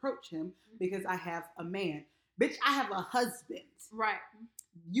do is approach him because I have a man. Bitch, I have a husband. Right.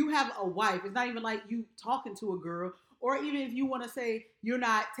 You have a wife. It's not even like you talking to a girl. Or even if you want to say you're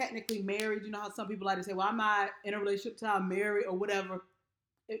not technically married. You know how some people like to say, well, I'm not in a relationship till I'm married or whatever.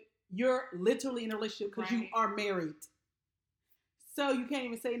 You're literally in a relationship because you are married. So you can't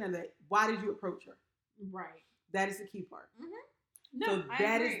even say none of that. Why did you approach her? Right. That is the key part. Mm-hmm. No, so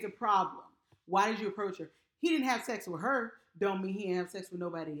that is the problem. Why did you approach her? He didn't have sex with her. Don't mean he didn't have sex with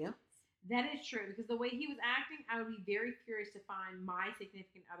nobody else. That is true. Because the way he was acting, I would be very curious to find my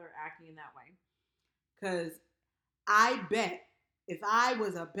significant other acting in that way. Because I bet if I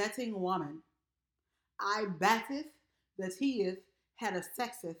was a betting woman, I betteth that he had a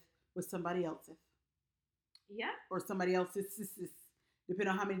sexeth with somebody else's. Yeah. Or somebody else's,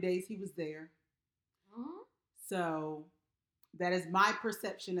 depending on how many days he was there. Mm-hmm. So that is my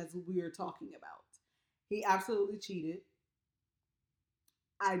perception as we are talking about. He absolutely cheated.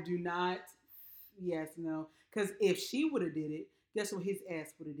 I do not, yes, no. Because if she would have did it, guess what his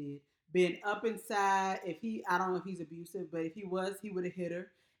ass would have did? Been up inside. I don't know if he's abusive, but if he was, he would have hit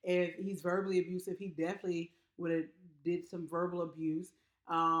her. If he's verbally abusive, he definitely would have did some verbal abuse.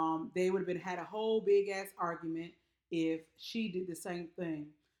 They would have had a whole big ass argument if she did the same thing.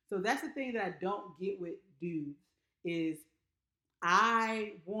 So that's the thing that I don't get with dudes is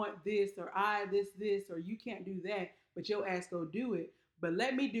I want this or I this or you can't do that, but your ass go do it. But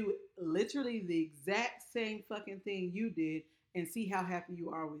let me do literally the exact same fucking thing you did and see how happy you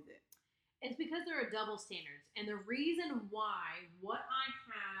are with it. It's because there are double standards. And the reason why, what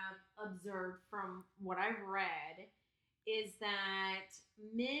I have observed from what I've read, is that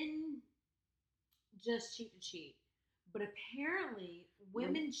men just cheat to cheat. But apparently,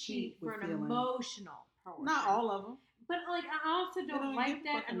 women cheat for an emotional portion. Not all of them. But, like, I also don't like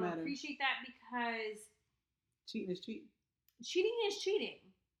that and don't appreciate that because... Cheating is cheating. Cheating is cheating.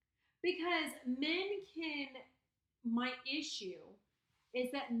 Because men can... My issue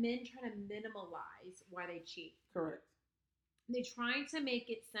is that men try to minimalize why they cheat. Correct. They try to make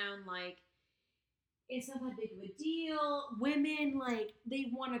it sound like it's not that big of a deal. Women, like, they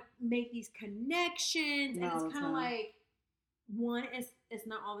want to make these connections. And it's kind of like, one, it's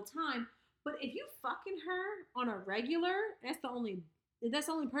not all the time. But if you fucking her on a regular, that's the only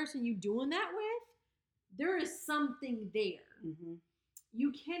person you doing that with, there is something there. Mm-hmm.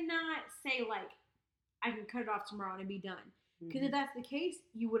 You cannot say, like, I can cut it off tomorrow and be done. Because if that's the case,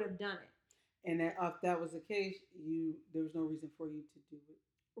 you would have done it. And if that was the case, there was no reason for you to do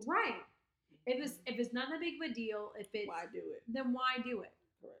it. Right. If it's not that big of a deal, why do it? Then why do it?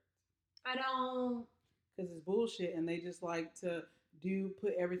 Correct. I don't. Because it's bullshit, and they just like to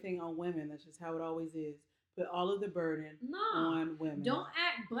put everything on women. That's just how it always is. Put all of the burden on women. Don't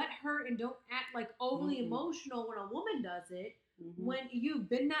act butthurt and don't act like overly emotional when a woman does it. Mm-hmm. When you've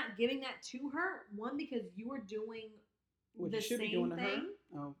been not giving that to her, one, because you are doing the same thing.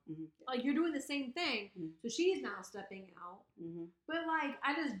 Oh, like you're doing the same thing, so she's now stepping out. But like,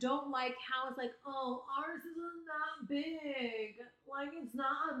 I just don't like how it's like, oh, ours isn't that big. Like it's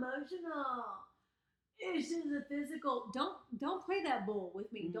not emotional. It's just a physical. Don't play that bull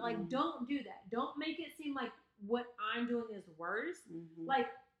with me. Like, don't do that. Don't make it seem like what I'm doing is worse. Like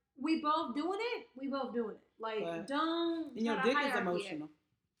we both doing it. Like but don't. And your dick is emotional.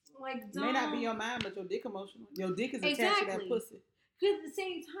 Like, don't. It may not be your mind, but your dick emotional. Your dick is attached to that pussy. Because at the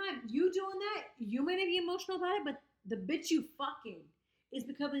same time, you doing that, you may not be emotional about it, but the bitch you fucking is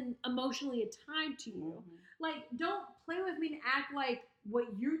becoming emotionally tied to you. Like, don't play with me and act like what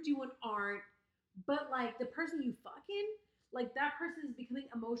you're doing aren't, but like the person you fucking, like that person is becoming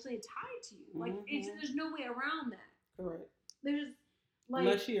emotionally tied to you. Like, there's no way around that. Correct. There's like,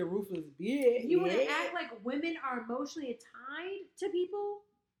 unless she a ruthless bitch. You want to act like women are emotionally tied to people?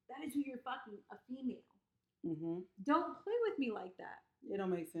 That is who you're fucking, a female. Don't play with me like that. It don't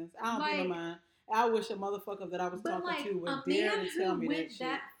make sense. I don't think of mine. I wish a motherfucker that I was talking to would dare to tell me that shit. A man who went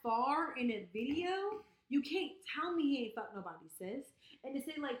that far in a video, you can't tell me he ain't fucked nobody, sis. And to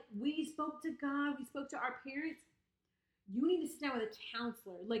say like, we spoke to God, we spoke to our parents, you need to sit down with a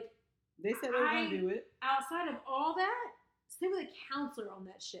counselor. Like, they said they were going to do it. Outside of all that, sit with a counselor on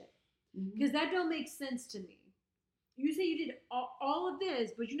that shit. Because that don't make sense to me. You say you did all of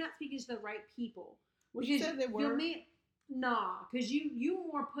this, but you're not speaking to the right people. Well, you said they were. Nah, because you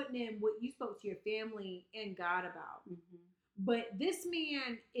more putting in what you spoke to your family and God about. But this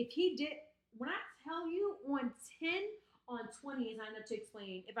man, if he did, when I tell you on on 20 and I know to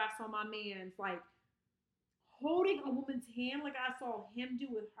explain if I saw my man's like holding a woman's hand like I saw him do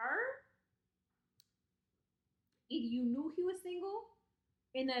with her. If you knew he was single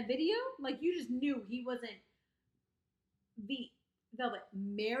in that video, like you just knew he wasn't Velvet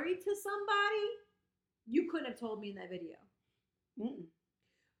married to somebody, you couldn't have told me in that video. Mm-mm.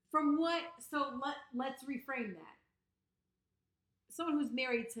 From what? So let's reframe that. Someone who's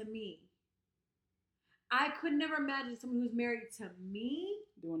married to me. I could never imagine someone who's married to me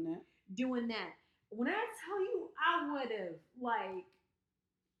doing that. When I tell you, I would have like.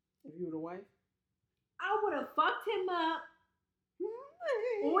 If you were the wife, I would have fucked him up,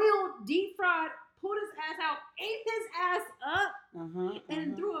 oiled, deep fried, pulled his ass out, ate his ass up,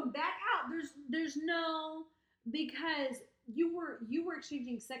 and threw him back out. There's no, because you were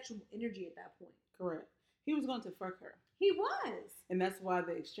exchanging sexual energy at that point. Correct. He was going to fuck her. He was. And that's why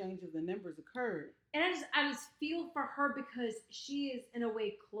the exchange of the numbers occurred. And I just feel for her because she is in a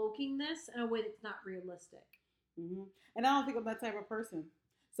way cloaking this in a way that's not realistic. Mm-hmm. And I don't think I'm that type of person.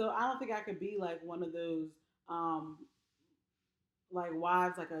 So I don't think I could be like one of those like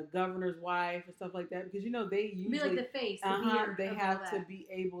wives, like a governor's wife or stuff like that, because they usually be like the face. They have to be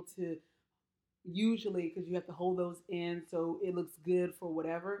able to, usually, because you have to hold those in so it looks good for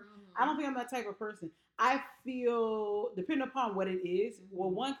whatever. Mm-hmm. I don't think I'm that type of person. I feel, depending upon what it is, well,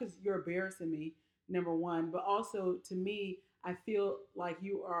 one, because you're embarrassing me, number one, but also to me, I feel like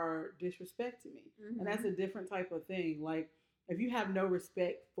you are disrespecting me, and that's a different type of thing. Like, if you have no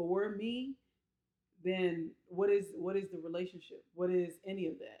respect for me, then what is the relationship? What is any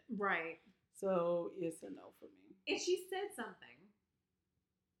of that? Right. So it's a no for me. And she said something.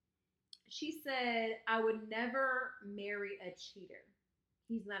 She said, I would never marry a cheater.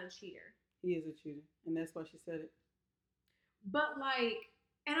 He's not a cheater. He is a cheater, and that's why she said it. But like,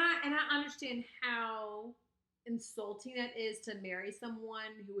 and I understand how insulting that is to marry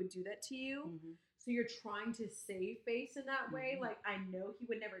someone who would do that to you. Mm-hmm. So you're trying to save face in that way. Like, I know he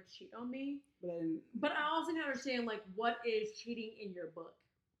would never cheat on me. But I also need to understand, like, what is cheating in your book?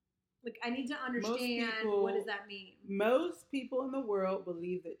 Like, I need to understand, what does that mean? Most people in the world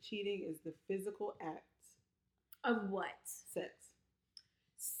believe that cheating is the physical act. Of what? Sex.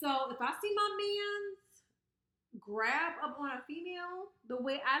 So if I see my man's grab up on a female the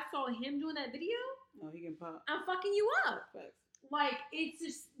way I saw him doing that video, oh, he can pop. I'm fucking you up. Facts. Like, it's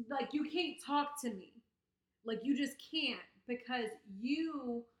just, like, you can't talk to me. Like, you just can't, because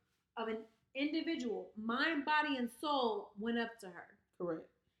you, of an individual, mind, body, and soul, went up to her. Correct.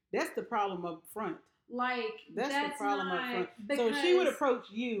 That's the problem up front. Like, that's the problem up front. So if she would approach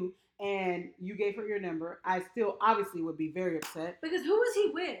you and you gave her your number, I still obviously would be very upset. Because who is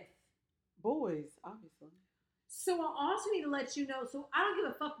he with? Boys, obviously. So I also need to let you know, so I don't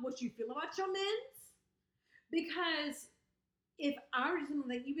give a fuck what you feel about your men's, because if I were to something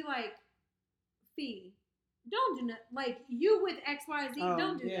like, you'd be like, Fee, don't do that. Like, you with XYZ,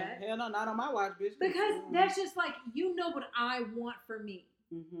 don't do that. Hell no, not on my watch, bitch. Because that's just like, you know what I want for me.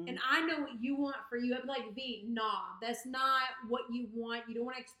 Mm-hmm. And I know what you want for you. I'd be like, V, nah, that's not what you want. You don't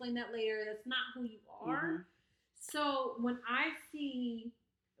want to explain that later. That's not who you are. Mm-hmm. So when I see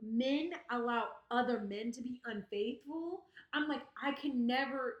men allow other men to be unfaithful, I'm like, I can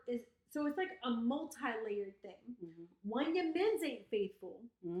never... So it's like a multi-layered thing. Mm-hmm. One, your men's ain't faithful.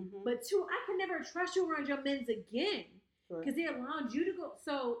 Mm-hmm. But two, I can never trust you around your men's again. Because they allowed you to go.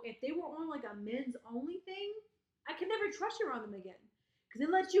 So if they were on like a men's only thing, I can never trust you around them again. Because they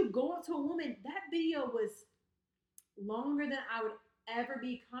let you go up to a woman. That video was longer than I would ever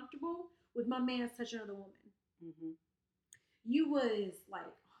be comfortable with my man touching another woman. Mm-hmm. You was like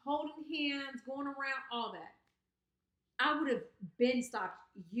holding hands, going around, all that. I would have been stopped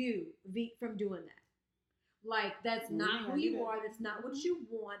you from doing that. Like, that's not who you are. That's not what you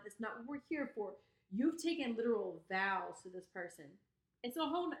want. That's not what we're here for. You've taken literal vows to this person. It's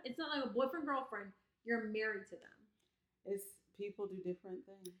not like a boyfriend, girlfriend. You're married to them. It's people do different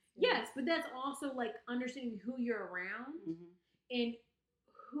things. Yes, but that's also like understanding who you're around and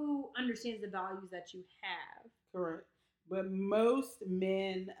who understands the values that you have. Correct. But most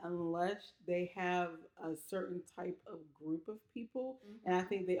men, unless they have a certain type of group of people, and I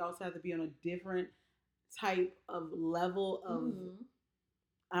think they also have to be on a different type of level of,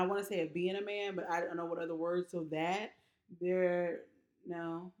 I want to say of being a man, but I don't know what other words. So that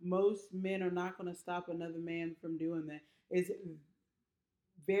most men are not going to stop another man from doing that. It's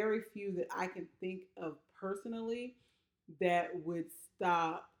very few that I can think of personally that would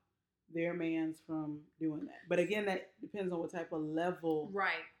stop their mans from doing that. But again, that depends on what type of level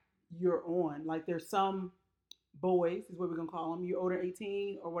you're on. Like, there's some boys is what we're gonna call them. You're older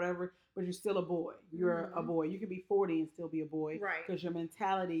 18 or whatever, but you're still a boy. You're a boy. You can be 40 and still be a boy, right? Because your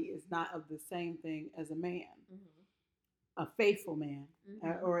mentality is not of the same thing as a man, a faithful man,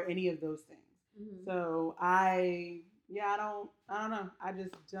 or any of those things. So I don't know. I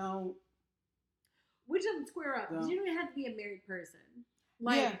just don't. Which doesn't square up. Because you don't even have to be a married person.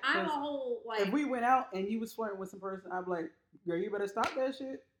 Like, yeah, I'm a whole, like... If we went out and you was flirting with some person, I'd be like, girl, you better stop that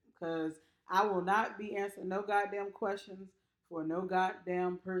shit. Because I will not be answering no goddamn questions for no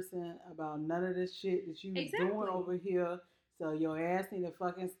goddamn person about none of this shit that you doing over here. So your ass need to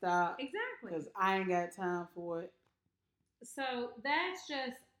fucking stop. Exactly. Because I ain't got time for it. So that's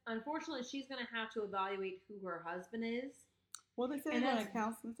just... Unfortunately, she's going to have to evaluate who her husband is. Well, they said they're going to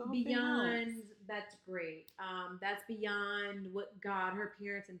counseling, so beyond, that's great. That's beyond what God, her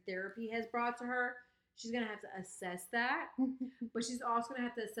parents, and therapy has brought to her. She's going to have to assess that. But she's also going to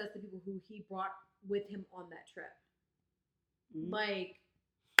have to assess the people who he brought with him on that trip. Like,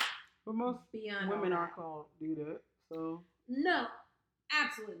 but most beyond women aren't called to do that, so. No,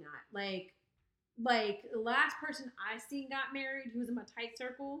 absolutely not. Like the last person I seen got married, who was in my tight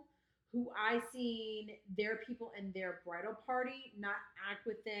circle, who I seen their people and their bridal party not act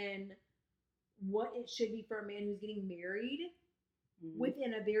within what it should be for a man who's getting married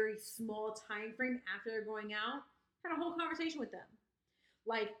within a very small time frame after they're going out. Had a whole conversation with them.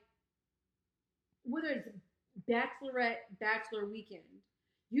 Like, whether it's bachelor weekend,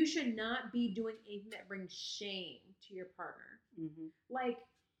 you should not be doing anything that brings shame to your partner. Like,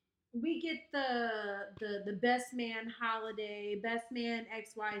 we get the best man holiday, best man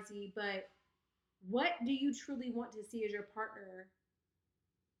XYZ, but what do you truly want to see as your partner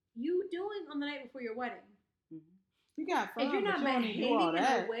you doing on the night before your wedding? You got fun, if you're not behaving in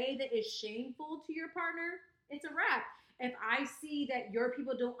a way that is shameful to your partner, it's a wrap. If I see that your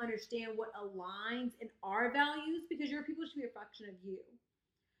people don't understand what aligns in our values, because your people should be a reflection of you,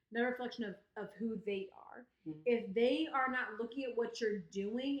 not a reflection of who they are. If they are not looking at what you're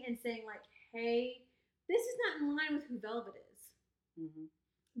doing and saying like, hey, this is not in line with who Velvet is,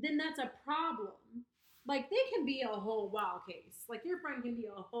 then that's a problem. Like, they can be a whole wild case. Like, your friend can be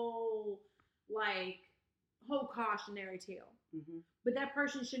a whole cautionary tale. But that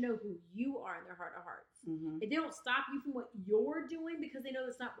person should know who you are in their heart of hearts. If they don't stop you from what you're doing because they know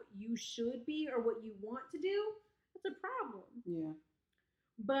that's not what you should be or what you want to do, that's a problem. Yeah.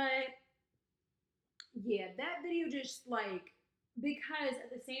 But yeah, that video just like, because at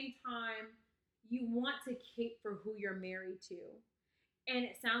the same time you want to cape for who you're married to, and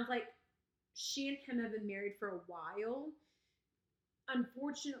it sounds like she and him have been married for a while.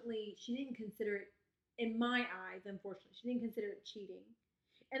 Unfortunately, she didn't consider it, in my eyes, she didn't consider it cheating.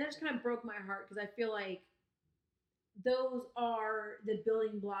 And that just kind of broke my heart, because I feel like those are the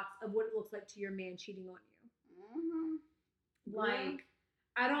building blocks of what it looks like to your man cheating on you. Like,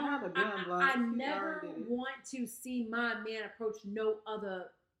 I never want to see my man approach no other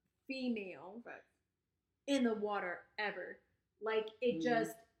female in the water ever. Like, it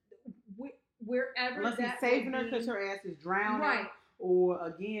just, wherever unless that he's saving her because her ass is drowning. Right. Or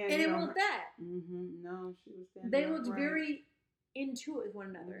again. And it wasn't that. No, she was standing They looked very into it with one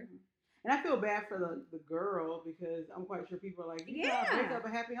another. And I feel bad for the girl, because I'm quite sure people are like, you gotta break up a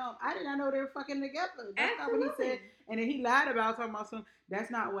happy home. I did not know they were fucking together. That's not what he said. And then he lied about talking about something.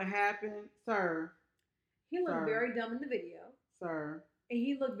 That's not what happened, sir. He looked very dumb in the video. Sir. And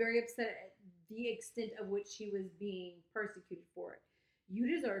he looked very upset at the extent of which she was being persecuted for it. You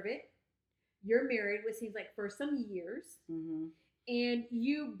deserve it. You're married, which seems like for some years. And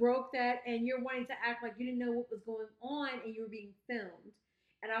you broke that, and you're wanting to act like you didn't know what was going on, and you were being filmed.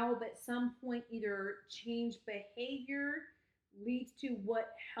 And I hope at some point either change behavior leads to what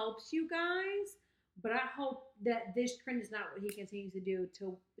helps you guys. But I hope that this trend is not what he continues to do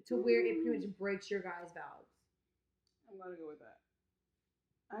to where it pretty much breaks your guys' vows. I'm going to go with that.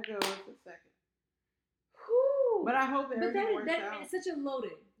 I go with the second. But I hope everything works out. It's such a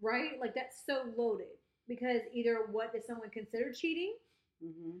loaded, right? Like, that's so loaded. Because either what does someone consider cheating?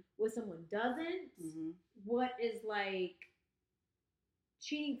 What someone doesn't? What is, like,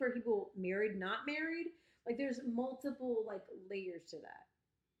 cheating for people married, not married? Like, there's multiple, like, layers to that.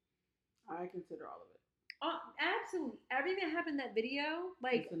 I consider all of it. Oh, absolutely. Everything that happened in that video,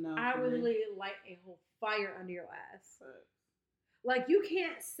 like, I would really light a whole fire under your ass. Like, you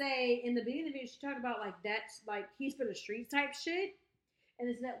can't say, in the beginning of the video, she talked about, like, that's, like, he's for the streets type shit, and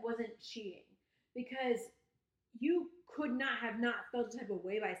this that wasn't cheating. Because you could not have not felt the type of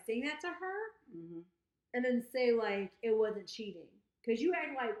way by saying that to her, and then say, like, it wasn't cheating. Because you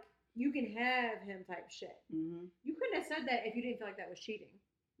act like you can have him type shit. You couldn't have said that if you didn't feel like that was cheating.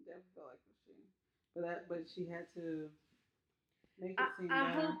 Definitely feel like it was cheating. But she had to make it seem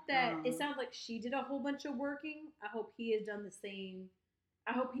I better. hope that it sounds like she did a whole bunch of working. I hope he has done the same.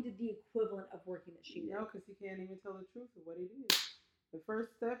 I hope he did the equivalent of working that she did. No, because he can't even tell the truth of what he did. The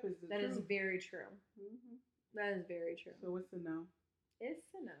first step is the That truth. is very true. Mm-hmm. That is very true. So what's the no?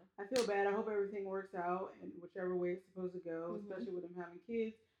 It's a no. I feel bad. I hope everything works out in whichever way it's supposed to go, especially with him having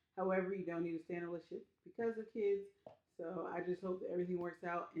kids. However, you don't need to stay in a relationship because of kids. So I just hope that everything works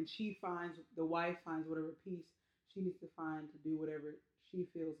out and the wife finds whatever peace she needs to find to do whatever she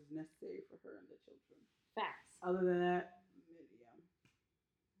feels is necessary for her and the children. Facts. Other than that,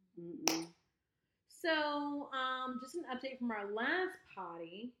 yeah. Mm-mm. So, just an update from our last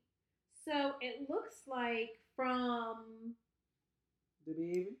potty. So it looks like from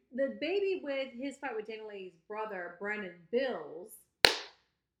the baby with his fight with Danielle's brother, Brandon Bills.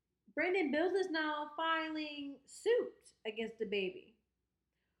 Brandon Bills is now filing suit against the baby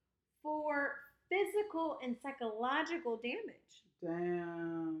for physical and psychological damage.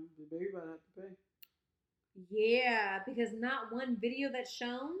 Damn, the baby about to have to pay. Yeah, because not one video that's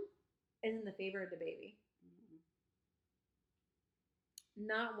shown is in the favor of the baby. Mm-hmm.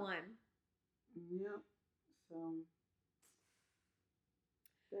 Not one. Yep. So.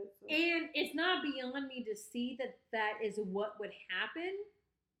 And it's not beyond me to see that is what would happen,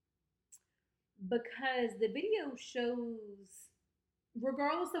 because the video shows,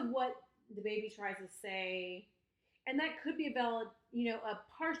 regardless of what the baby tries to say, and that could be a valid, a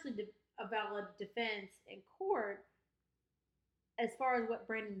partially a valid defense in court, as far as what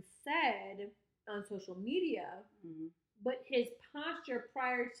Brandon said on social media, but his posture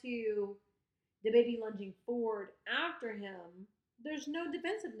prior to the baby lunging forward after him, there's no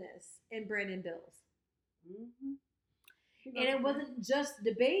defensiveness in Brandon Bills. Mm-hmm. And it wasn't just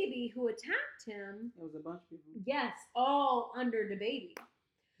the baby who attacked him. It was a bunch of people. Yes, all under the baby.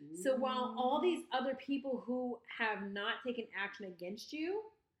 Mm-hmm. So while all these other people who have not taken action against you,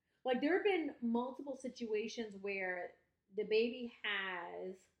 like there have been multiple situations where the baby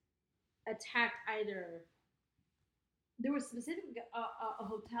has attacked either. There was specifically a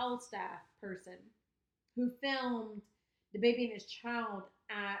hotel staff person who filmed the baby and his child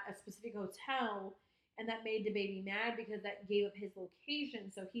at a specific hotel, and that made the baby mad because that gave up his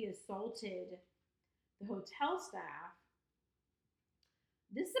location, so he assaulted the hotel staff.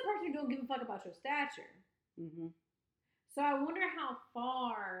 This is a person who don't give a fuck about your stature. Mm-hmm. So I wonder how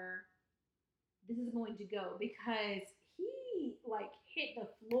far this is going to go, because he hit the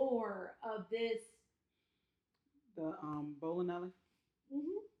floor of this bowling alley.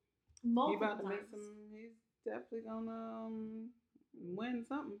 Mm-hmm. Multiple He about to times. make some. He's definitely gonna win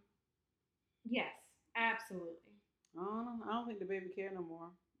something. Yes, absolutely. I don't know. I don't think the baby care no more.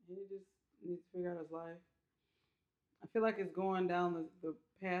 He just needs to figure out his life. I feel like it's going down the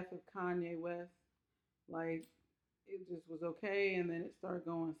path of Kanye West. Like, it just was okay, and then it started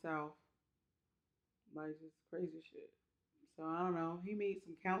going south. Like, just crazy shit. So, I don't know. He needs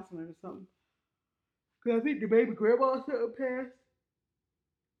some counseling or something. Because I think the baby grandma something passed.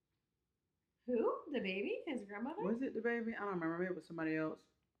 Who? The baby? His grandmother? Was it the baby? I don't remember. Maybe it was somebody else.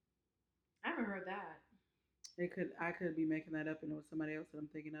 I haven't heard that. I could be making that up and it was somebody else that I'm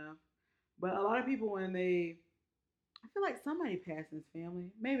thinking of. But a lot of people, I feel like somebody passed in his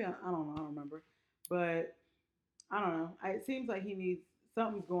family. Maybe, I don't know. I don't remember. But I don't know. It seems like he needs,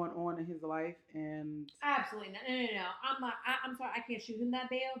 something's going on in his life. And absolutely not. No. I'm sorry. I can't shoot him that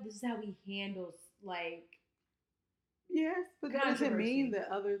bail. This is how he handles, yes, but that doesn't mean that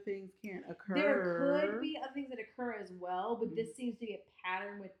other things can't occur. There could be other things that occur as well, but this seems to be a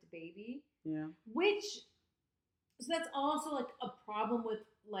pattern with the baby. Yeah. So that's also a problem with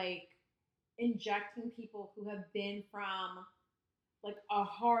injecting people who have been from a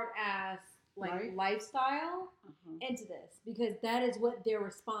hard ass lifestyle into this, because that is what their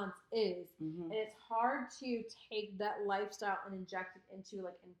response is. Mm-hmm. And it's hard to take that lifestyle and inject it into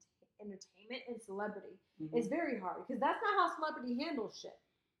entertainment and celebrity. Mm-hmm. It's very hard, because that's not how celebrity handles shit.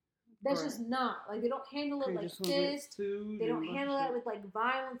 That's just not. They don't handle it like this. They don't handle it with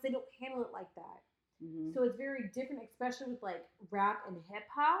violence. They don't handle it like that. Mm-hmm. So it's very different, especially with rap and hip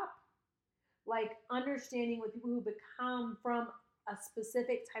hop. Understanding with people who become from a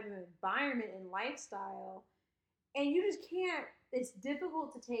specific type of environment and lifestyle, and you just can't. It's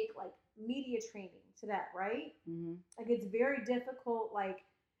difficult to take media training to that, right? Mm-hmm. It's very difficult.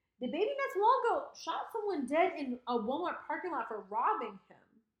 The baby not too long ago shot someone dead in a Walmart parking lot for robbing him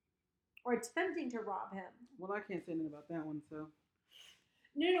or attempting to rob him. Well, I can't say anything about that one, so.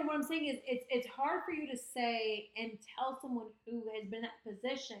 No. What I'm saying is, it's hard for you to say and tell someone who has been in that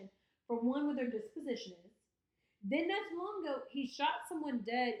position, for one, what their disposition is, Then not too long ago, he shot someone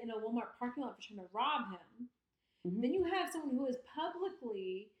dead in a Walmart parking lot for trying to rob him. Mm-hmm. Then you have someone who is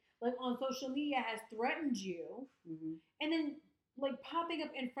publicly, like on social media, has threatened you, mm-hmm. and then like popping up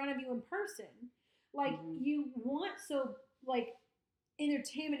in front of you in person. Like you want so like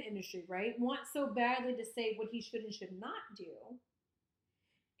entertainment industry, right? Want so badly to say what he should and should not do.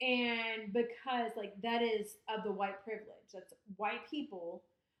 And because like that is of the white privilege. That's white people,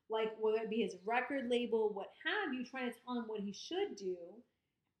 like whether it be his record label, what have you, trying to tell him what he should do.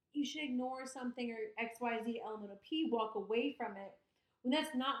 You should ignore something or XYZ element of P, walk away from it. When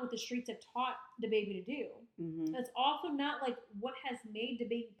that's not what the streets have taught DaBaby to do. Mm-hmm. That's also not like what has made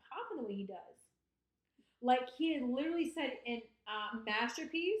DaBaby pop in the way he does. Like he had literally said in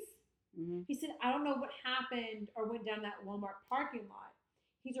Masterpiece, he said, I don't know what happened or went down that Walmart parking lot.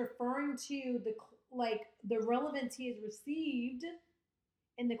 He's referring to the relevance he has received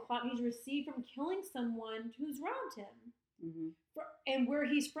and the clout he's received from killing someone who's robbed him. And where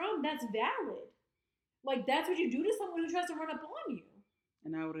he's from, that's valid. Like that's what you do to someone who tries to run up on you.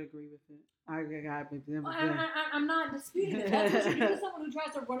 And I would agree with it. I'm not disputing it. That's what you do to someone who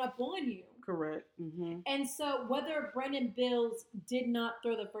tries to run up on you. Correct. And so whether Brandon Bills did not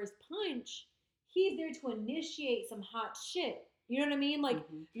throw the first punch, he's there to initiate some hot shit. You know what I mean? Like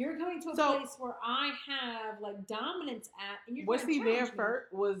you're coming to a place where I have like dominance at, and you're was he there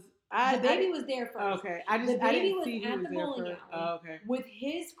first? Was DaBaby was there first? Okay, DaBaby was at the bowling alley okay, with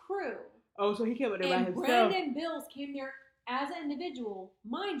his crew. Oh, so he came there by himself. And Brandon Bills came there as an individual,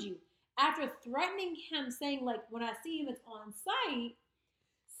 mind you, after threatening him, saying like, "When I see him, it's on site."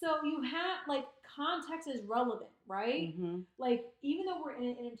 So you have like context is relevant, right? Like even though we're in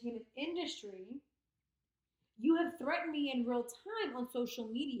an entertainment industry, you have threatened me in real time on social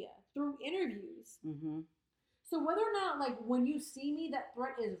media through interviews. So whether or not like when you see me that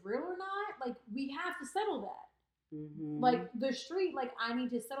threat is real or not, like we have to settle that. Like the street, like I need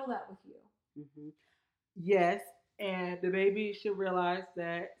to settle that with you. Yes, and DaBaby should realize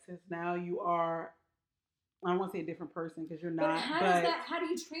that since now you are, I don't want to say a different person because you're not. But how do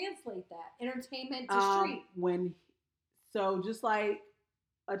you translate that entertainment to street? So just like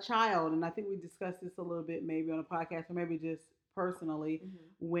a child, and I think we discussed this a little bit maybe on a podcast or maybe just personally,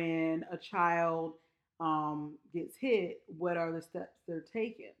 when a child gets hit, what are the steps they're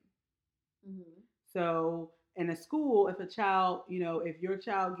taking? So in a school, if a child, if your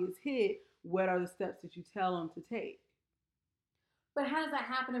child gets hit, what are the steps that you tell them to take? But how does that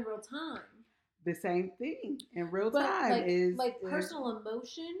happen in real time? The same thing in real time is personal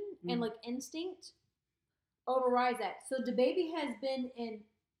emotion and like instinct overrides that. So DaBaby has been in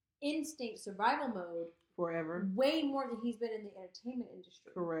instinct survival mode forever, way more than he's been in the entertainment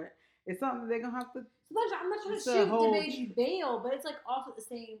industry. Correct. It's something they're gonna have to. I'm not trying to shoot DaBaby bail, but it's like also at the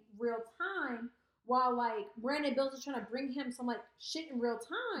same real time. While like Brandon Bills is trying to bring him some like shit in real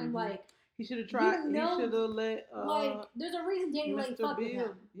time, like he should have tried. He should have let. There's a reason Danny Lane fucked with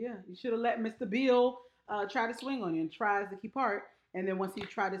him. Yeah, you should have let Mr. Bill try to swing on you and tries the key part. And then once he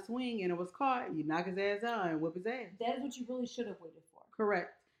tried to swing and it was caught, you knock his ass out and whip his ass. That is what you really should have waited for.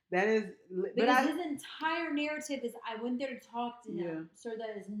 Correct. That is. Because his entire narrative is, I went there to talk to him. So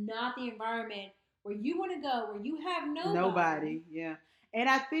that is not the environment where you want to go, where you have nobody. Yeah. And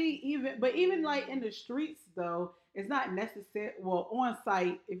I think even like in the streets though, it's not necessary. Well, on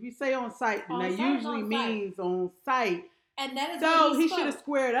site. If you say on site, then that usually means on site. And that is so he should have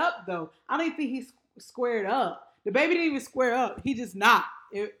squared up though. I don't even think he squared up. DaBaby didn't even square up. He just knocked.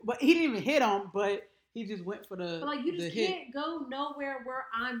 But he didn't even hit him. But he just went for the. But like you just can't go nowhere where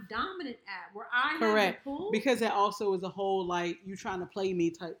I'm dominant at, where I Correct. have the pool. Because that also is a whole like you trying to play me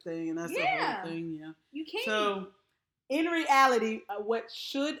type thing, and that's the whole thing. Yeah. You can't. So. In reality, what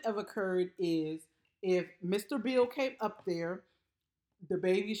should have occurred is if Mr. Bill came up there,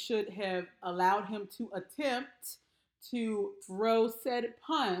 DaBaby should have allowed him to attempt to throw said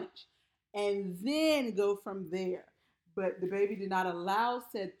punch and then go from there. But DaBaby did not allow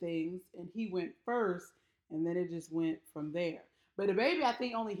said things, and he went first, and then it just went from there. But DaBaby, I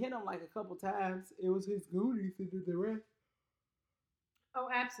think, only hit him like a couple times. It was his goonies who did the rest. Oh,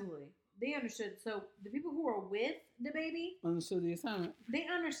 absolutely. They understood. So the people who are with DaBaby understood the assignment. They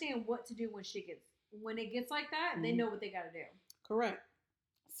understand what to do when it gets like that. They know what they got to do. Correct.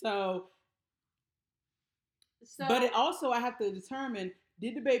 So, but it also I have to determine,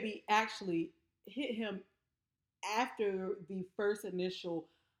 did DaBaby actually hit him after the first initial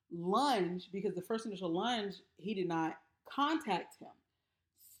lunge? Because the first initial lunge, he did not contact him.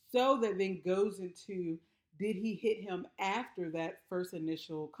 So that then goes into, did he hit him after that first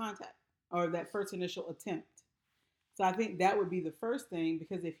initial contact? Or that first initial attempt. So I think that would be the first thing,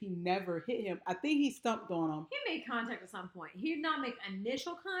 because if he never hit him, I think he stumped on him. He made contact at some point. He did not make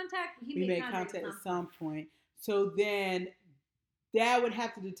initial contact, but he made contact at some point. So then that would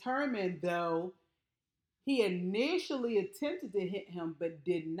have to determine, though, he initially attempted to hit him but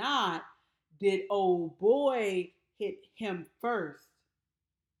did not. Did old boy hit him first?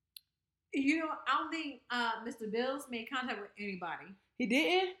 You know, I don't think Mr. Bills made contact with anybody. He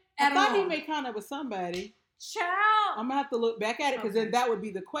didn't? I thought he made contact with somebody. Child. I'm going to have to look back at it, because then that would be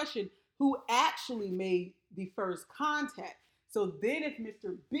the question. Who actually made the first contact? So then if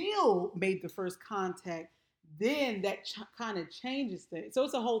Mr. Bill made the first contact, then that kind of changes things. So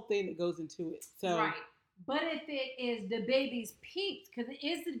it's a whole thing that goes into it. So right. But if it is the baby's peeps, because it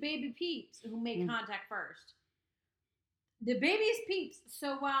is the baby peeps who made contact first. The baby's peeps.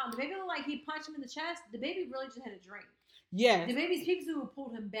 So while the baby looked like he punched him in the chest, the baby really just had a drink. Yes. The baby's peeps who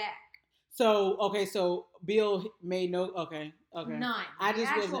pulled him back. So, okay, so Bill made no, okay. None. I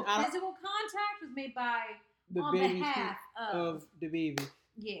just wasn't. Physical contact was made by, on behalf of the baby.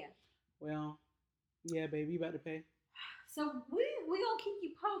 Yeah. Well, yeah, baby, you about to pay. So we gonna keep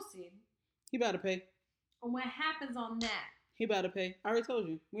you posted. He about to pay. On what happens on that. He about to pay. I already told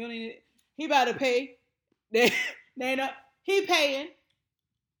you. We don't need it. He about to pay. They not. He paying.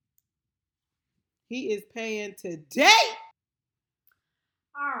 He is paying today.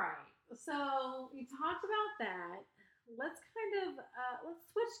 All right. So we talked about that. Let's kind of let's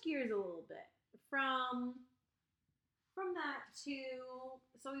switch gears a little bit from that to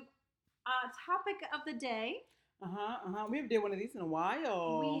topic of the day. We haven't did one of these in a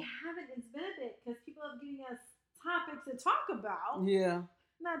while. We haven't. It's been a bit because people have given us topics to talk about. Yeah.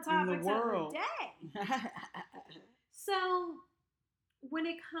 Not topics of the day. So when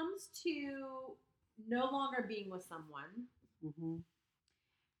it comes to no longer being with someone,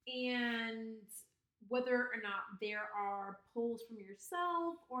 and whether or not there are pulls from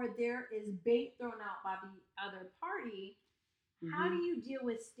yourself or there is bait thrown out by the other party, how do you deal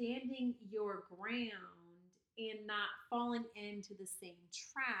with standing your ground and not falling into the same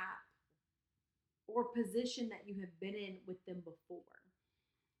trap or position that you have been in with them before?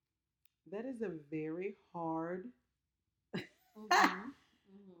 That is a very hard.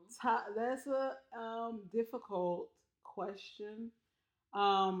 That's a difficult question.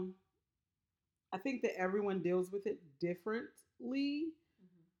 I think that everyone deals with it differently.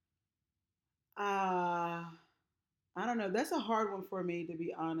 I don't know. That's a hard one for me, to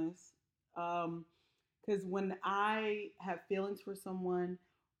be honest. Because when I have feelings for someone,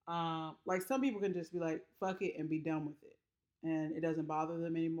 like some people can just be like, fuck it and be done with it. And it doesn't bother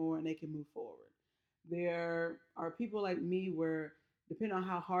them anymore and they can move forward. There are people like me where, depending on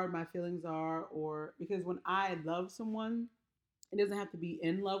how hard my feelings are, or because when I love someone, it doesn't have to be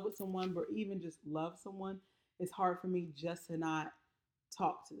in love with someone, but even just love someone, it's hard for me just to not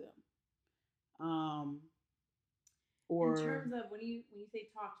talk to them. Or in terms of when you say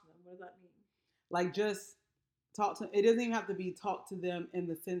talk to them, what does that mean? Like just talk to. It doesn't even have to be talk to them in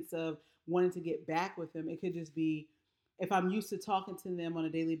the sense of wanting to get back with them. It could just be if I'm used to talking to them on a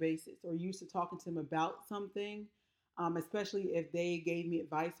daily basis, or used to talking to them about something, especially if they gave me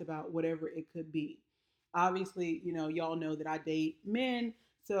advice about whatever it could be. Obviously, y'all know that I date men.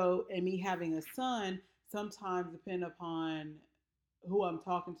 So, and me having a son, sometimes depend upon who I'm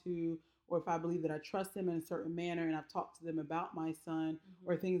talking to, or if I believe that I trust them in a certain manner and I've talked to them about my son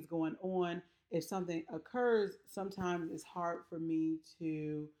or things going on. If something occurs, sometimes it's hard for me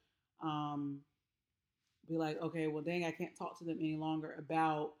to be like, okay, well, dang, I can't talk to them any longer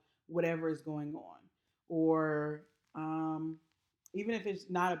about whatever is going on. Or even if it's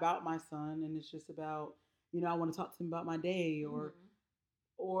not about my son and it's just about, I want to talk to him about my day, or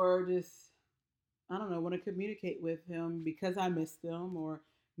just, I don't know, want to communicate with him because I miss them or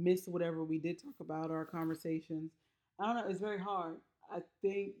miss whatever we did talk about, our conversations. I don't know. It's very hard. I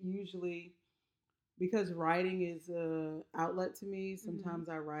think usually because writing is an outlet to me, sometimes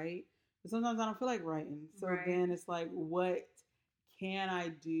I write, but sometimes I don't feel like writing. So then it's like, what can I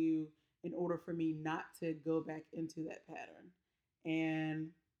do in order for me not to go back into that pattern?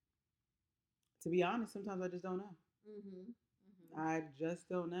 And to be honest, sometimes I just don't know. I just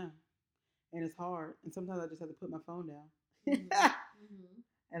don't know. And it's hard. And sometimes I just have to put my phone down.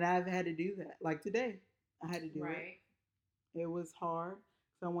 And I've had to do that. Like today, I had to do it. It was hard.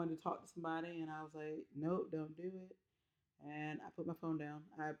 So I wanted to talk to somebody, and I was like, nope, don't do it. And I put my phone down.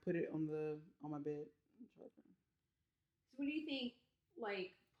 I put it on my bed. So what do you think,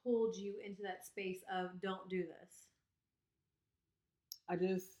 pulled you into that space of don't do this? I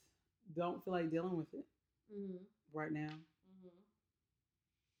just don't feel like dealing with it right now.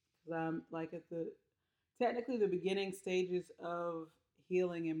 Because I'm technically the beginning stages of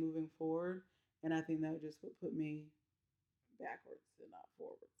healing and moving forward. And I think that just would put me backwards and not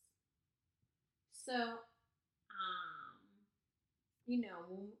forwards. So,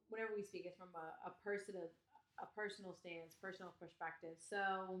 whenever we speak, it's from a personal stance, personal perspective.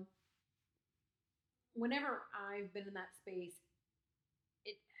 So, whenever I've been in that space,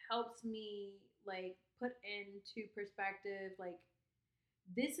 it helps me like put into perspective like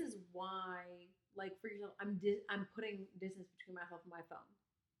this is why, like, for example, I'm putting distance between myself and my phone.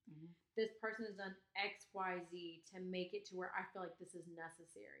 Mm-hmm. This person has done X, Y, Z to make it to where I feel like this is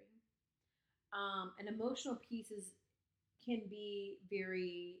necessary. And emotional pieces can be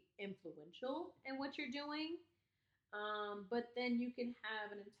very influential in what you're doing. But then you can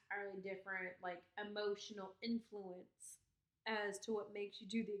have an entirely different, like, emotional influence as to what makes you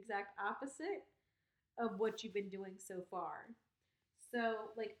do the exact opposite of what you've been doing so far.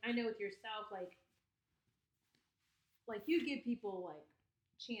 So, like, I know with yourself, like you give people like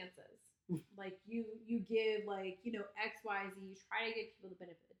chances. Like you give like, X, Y, Z, you try to give people the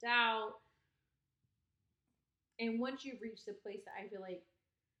benefit of the doubt. And once you've reached the place that I feel like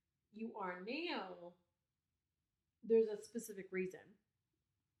you are now, there's a specific reason.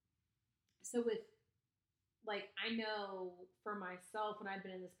 So with like, I know for myself when I've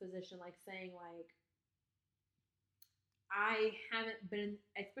been in this position, like saying like, I haven't been,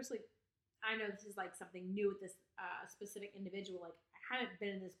 especially, I know this is like something new with this specific individual. Like, I haven't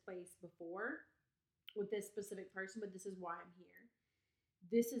been in this place before with this specific person, but this is why I'm here.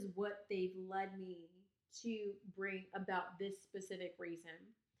 This is what they've led me to bring about this specific reason.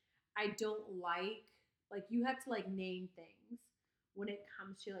 I don't like you have to like name things when it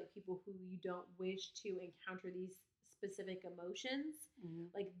comes to like people who you don't wish to encounter these specific emotions.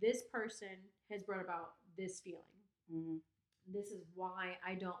 Mm-hmm. Like, this person has brought about this feeling. Mm-hmm. This is why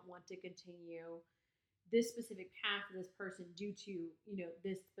I don't want to continue this specific path for this person due to,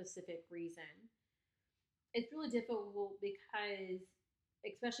 this specific reason. It's really difficult because,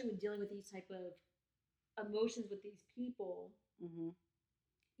 especially when dealing with these type of emotions with these people, mm-hmm.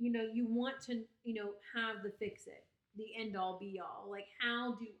 You want to, have the fix it, the end all be all. Like,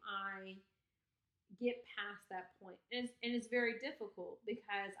 how do I get past that point? And it's very difficult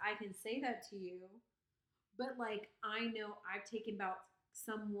because I can say that to you, but like, I know I've taken about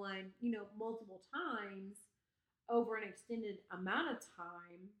someone, multiple times over an extended amount of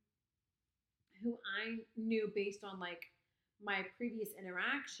time who I knew based on like my previous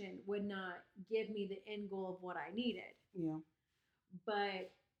interaction would not give me the end goal of what I needed. Yeah.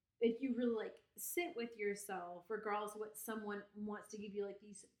 But if you really like sit with yourself, regardless of what someone wants to give you like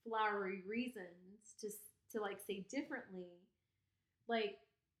these flowery reasons to like say differently, like,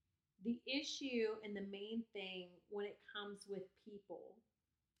 the issue and the main thing when it comes with people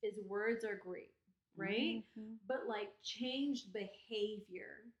is words are great, right? Mm-hmm. But like, changed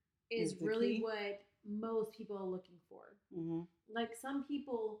behavior is really key. What most people are looking for. Mm-hmm. Like, some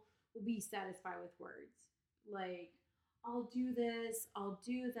people will be satisfied with words. Like, I'll do this, I'll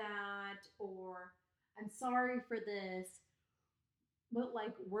do that, or I'm sorry for this. But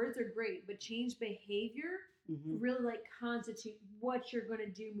like, words are great, but change behavior really like constitute what you're going to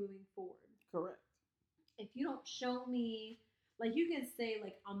do moving forward. Correct. If you don't show me, like, you can say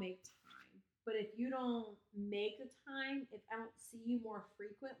like, I'll make time, but if you don't make the time, if I don't see you more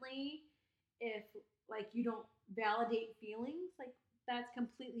frequently, if like you don't validate feelings, like, that's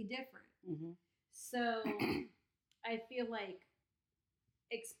completely different. Mm-hmm. So I feel like,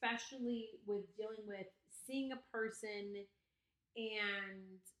 especially with dealing with seeing a person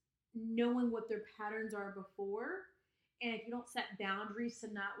and knowing what their patterns are before, and if you don't set boundaries to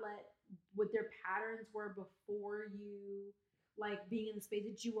not let what their patterns were before you, like, being in the space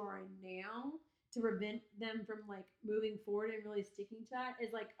that you are in now, to prevent them from like moving forward and really sticking to that,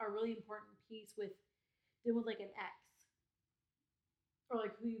 is like a really important piece with dealing with like an ex or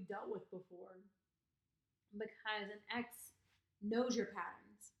like who you've dealt with before, because an ex knows your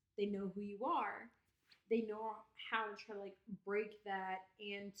patterns. They know who you are. They know how to try to like break that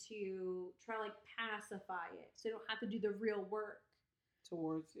and to try to like pacify it, so they don't have to do the real work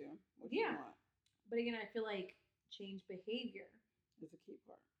towards you. You want. But again, I feel like change behavior is a key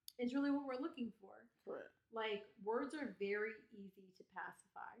part. It's really what we're looking for. Correct. Like, words are very easy to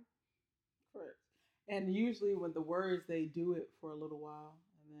pacify. Correct. And usually with the words, they do it for a little while,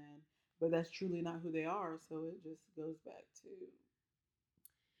 and then, but that's truly not who they are. So it just goes back to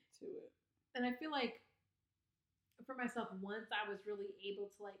it. And I feel like, for myself, once I was really able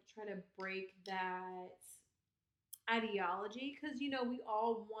to like try to break that ideology, because we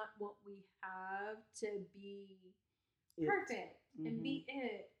all want what we have to be perfect and be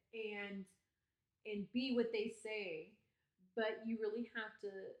it, and and be what they say, but you really have to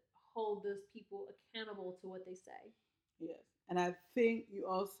hold those people accountable to what they say. Yes. And I think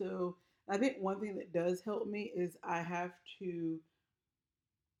one thing that does help me is I have to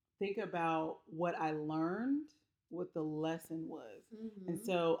think about what I learned, what the lesson was. And Mm-hmm.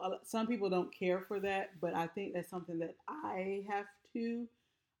 so some people don't care for that, but I think that's something that I have to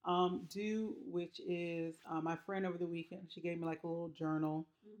do, which is my friend over the weekend, she gave me like a little journal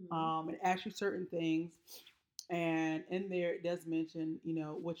Mm-hmm. and asked you certain things. And in there, it does mention,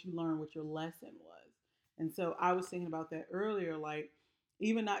 what you learned, what your lesson was. And so I was thinking about that earlier, like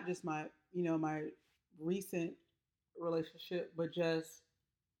even not just my recent relationship, but just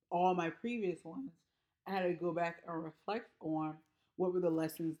all my previous ones, I had to go back and reflect on what were the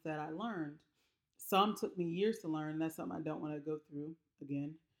lessons that I learned. Some took me years to learn. That's something I don't want to go through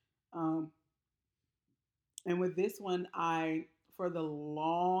again. Um, and with this one, for the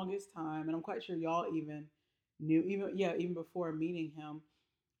longest time, and I'm quite sure y'all even knew, even before meeting him,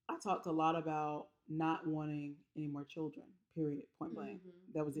 I talked a lot about not wanting any more children. Period. Point blank.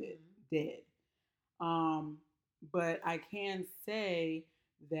 Mm-hmm. That was it. Mm-hmm. Dead. Um, but I can say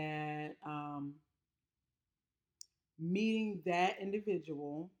that meeting that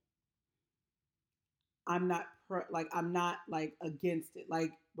individual, I'm not like against it.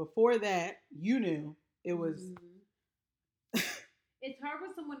 Like before that, you knew it was. Mm-hmm. It's hard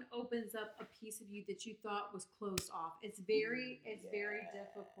when someone opens up a piece of you that you thought was closed off. It's very Yeah.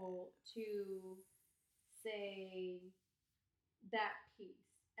 difficult to say that piece.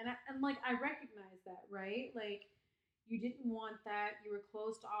 And like I recognize that, right? Like you didn't want that, you were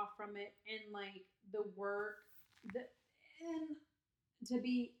closed off from it, and like the work the and to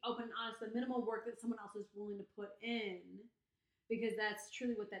be open and honest, the minimal work that someone else is willing to put in, because that's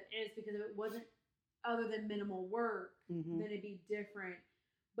truly what that is. Because if it wasn't other than minimal work, Mm-hmm. then it'd be different.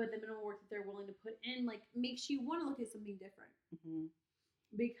 But the minimal work that they're willing to put in, like, makes you want to look at something different. Mm-hmm.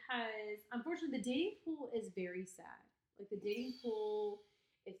 Because unfortunately, the dating pool is very sad. Like the dating pool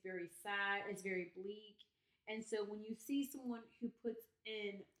is very sad. It's very bleak. And so when you see someone who puts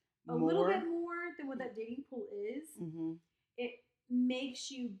in a little bit more than what that dating pool is, mm-hmm. it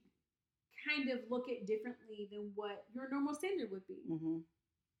makes you kind of look at differently than what your normal standard would be. Mm-hmm.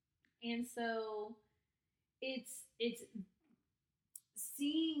 And so it's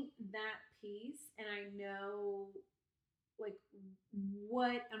seeing that piece, and I know like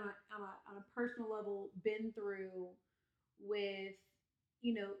what on a personal level been through with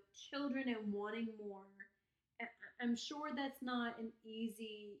children and wanting more. I'm sure that's not an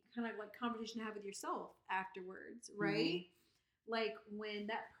easy kind of like conversation to have with yourself afterwards, right? Mm-hmm. Like when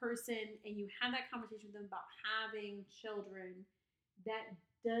that person and you have that conversation with them about having children, that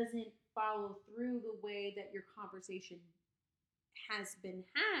doesn't follow through the way that your conversation has been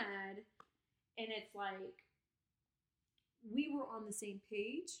had, and it's like we were on the same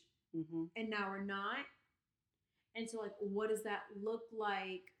page, mm-hmm. and now we're not. And so, like, what does that look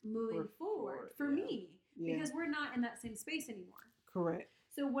like moving forward for me? Yeah. Because we're not in that same space anymore. Correct.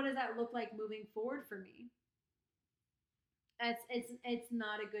 So, what does that look like moving forward for me? It's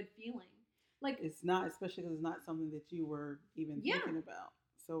not a good feeling. Like it's not, especially because it's not something that you were even thinking about.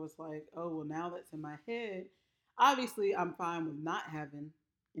 So it's like, oh well, now that's in my head. Obviously, I'm fine with not having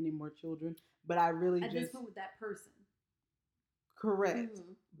any more children, but I really at this point with that person. Correct.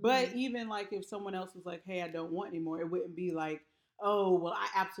 Mm-hmm. But mm-hmm. even like if someone else was like, hey, I don't want anymore, it wouldn't be like, oh, well, I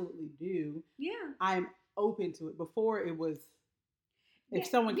absolutely do. Yeah. I'm open to it. Before it was, if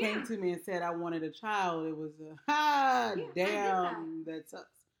someone came to me and said I wanted a child, it was damn, that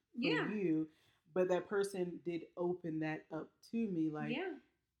sucks for you. But that person did open that up to me. Like,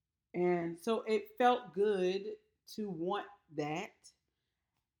 and so it felt good to want that.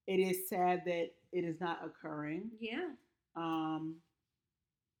 It is sad that it is not occurring. Yeah. I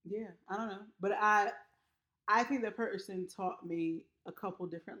don't know, but I think that person taught me a couple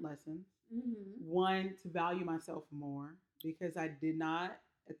different lessons. Mm-hmm. One, to value myself more, because I did not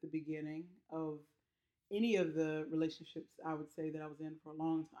at the beginning of any of the relationships I would say that I was in for a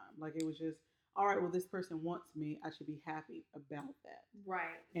long time. Like it was just, all right, well, this person wants me, I should be happy about that.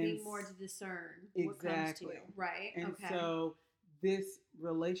 Right. And be more to discern what comes to you. Right. And so this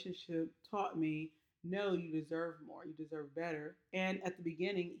relationship taught me, no, you deserve more. You deserve better. And at the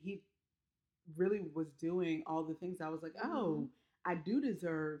beginning, he really was doing all the things I was like, oh, I do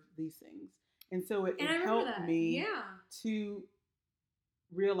deserve these things. And so it helped me to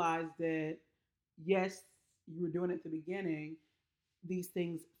realize that, yes, you were doing it at the beginning. These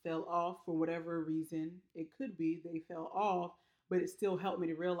things fell off for whatever reason. It could be they fell off, but it still helped me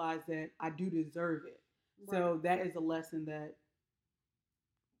to realize that I do deserve it. Right. So that is a lesson that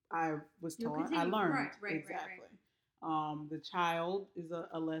I was taught, I learned. Right, exactly. The child is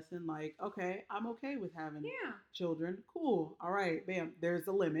a lesson like, okay, I'm okay with having children. Cool. All right, bam. There's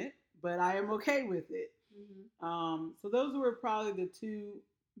a limit, but I am okay with it. So those were probably the two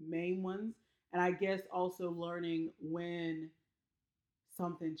main ones. And I guess also learning when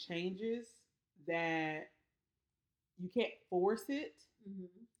something changes that you can't force it,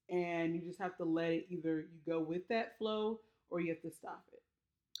 and you just have to let it, either you go with that flow or you have to stop it.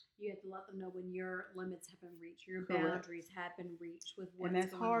 You have to let them know when your limits have been reached, your boundaries have been reached with what's going on. And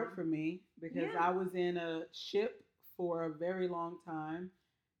that's hard for me because I was in a ship for a very long time,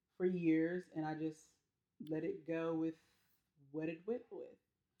 for years, and I just let it go with what it went with.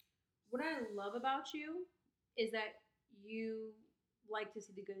 What I love about you is that you like to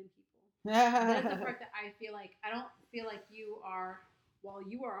see the good in people. That's the part that I feel like, I don't feel like you are, while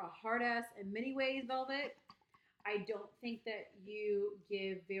you are a hard ass in many ways, Velvet, I don't think that you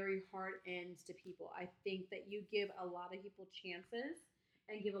give very hard ends to people. I think that you give a lot of people chances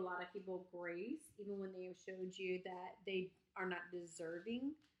and give a lot of people grace, even when they have showed you that they are not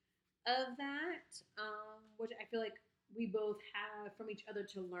deserving of that, which I feel like we both have from each other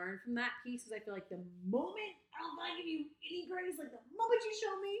to learn from that piece. Is I feel like the moment I don't give you any grace, like the moment you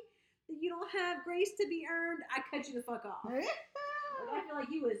show me that you don't have grace to be earned, I cut you the fuck off. Like, I feel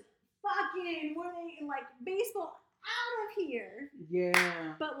like you was fucking, were they in like baseball, out of here.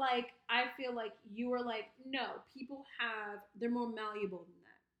 Yeah. But like, I feel like you were like, no, people they're more malleable than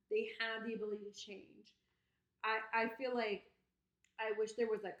that. They have the ability to change. I feel like I wish there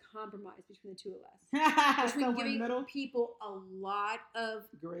was a compromise between the two of us. Between giving people a lot of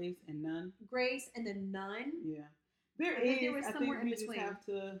grace and none. Grace and then none. Yeah. There was somewhere in between. Just have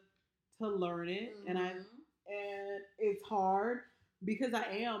to learn it, and it's hard because I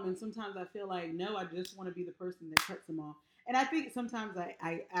am, and sometimes I feel like, no, I just want to be the person that cuts them off. And I think sometimes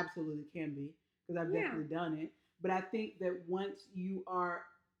I absolutely can be, because I've definitely done it. But I think that once you are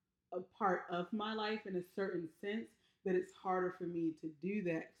a part of my life in a certain sense, that it's harder for me to do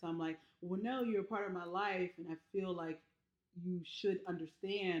that. So I'm like, well, no, you're a part of my life, and I feel like you should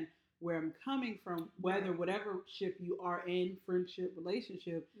understand where I'm coming from, whatever ship you are in, friendship,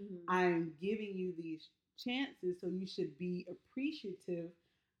 relationship, I'm giving you these chances, so you should be appreciative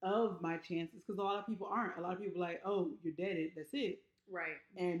of my chances, because a lot of people aren't. A lot of people are like, oh, you're dead, that's it. Right.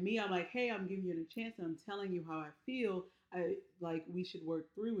 And me, I'm like, hey, I'm giving you a chance, and I'm telling you how I feel. Like, we should work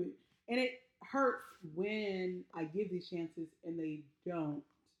through it. And it hurts when I give these chances and they don't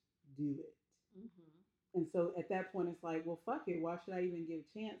do it. And so at that point, it's like, well, fuck it. Why should I even give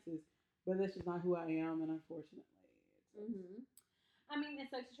chances? But that's just not who I am, and unfortunately. I mean,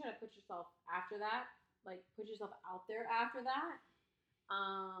 it's like to try to put yourself after that, like put yourself out there after that.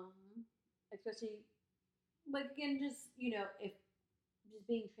 Especially, like, again, just, if just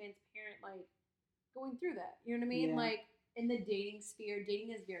being transparent, like going through that, you know what I mean? Yeah. Like, in the dating sphere,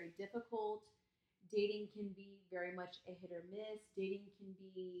 dating is very difficult. Dating can be very much a hit or miss. Dating can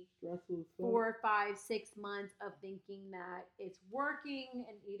be 4, 5, 6 months of thinking that it's working,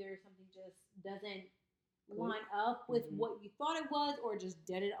 and either something just doesn't line up with what you thought it was, or just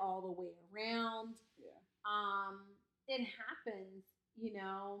dead it all the way around. Yeah. It happens,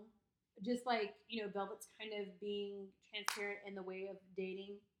 just like, Velvet's kind of being transparent in the way of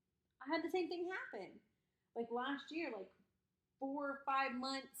dating. I had the same thing happen. Like last year, like 4 or 5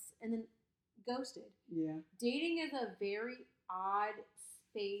 months, and then ghosted. Yeah. Dating is a very odd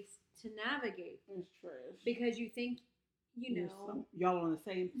space to navigate. It's trash. Because you think, y'all on the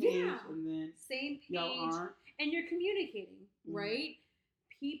same page, and then same page, y'all aren't. And you're communicating, right?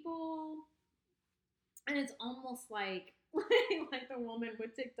 People, and it's almost like like the woman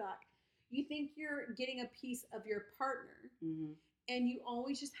with TikTok. You think you're getting a piece of your partner, and you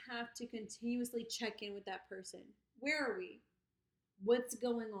always just have to continuously check in with that person. Where are we? What's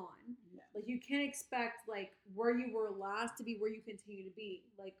going on? Yeah. Like, you can't expect, like, where you were last to be where you continue to be.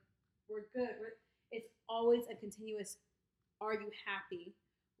 Like, we're good. It's always a continuous, are you happy?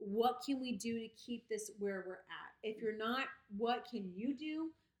 What can we do to keep this where we're at? If you're not, what can you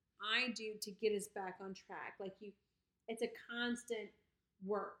do? I do to get us back on track. Like, it's a constant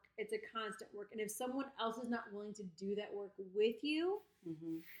work. It's a constant work. And if someone else is not willing to do that work with you,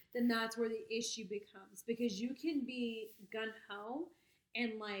 then that's where the issue becomes. Because you can be gung-ho,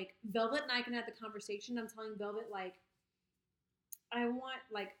 and like Velvet and I can have the conversation. I'm telling Velvet, like, I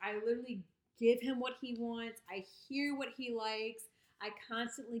literally give him what he wants. I hear what he likes. I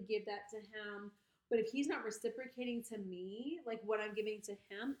constantly give that to him. But if he's not reciprocating to me, like what I'm giving to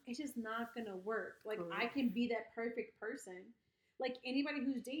him, it's just not going to work. Like, I can be that perfect person. Like anybody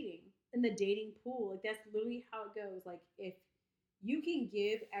who's dating in the dating pool, like that's literally how it goes. Like, if you can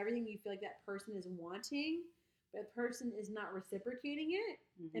give everything you feel like that person is wanting, but the person is not reciprocating it,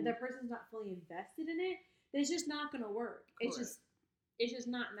 and that person's not fully invested in it, then it's just not going to work. Correct. It's just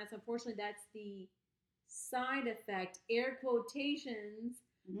not, and that's unfortunately that's the side effect, air quotations,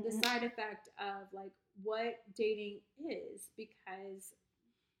 the side effect of like what dating is, because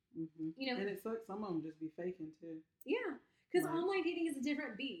you know, and it sucks. Some of them just be faking too. Yeah, because online dating is a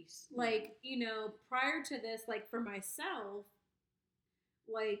different beast. Like, you know, prior to this, like for myself,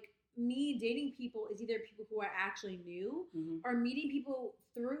 like me dating people is either people who I actually knew or meeting people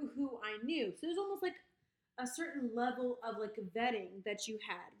through who I knew. So there's almost like a certain level of like vetting that you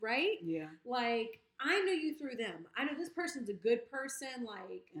had, right? Yeah. Like, I know you through them. I know this person's a good person,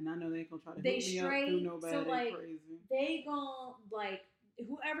 like, and I know they ain't gonna try to hook me up through nobody. So like, crazy. They gon' like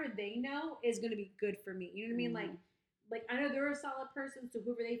whoever they know is gonna be good for me. You know what I mean? Like I know they're a solid person, so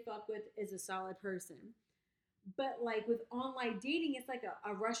whoever they fuck with is a solid person. But like with online dating, it's like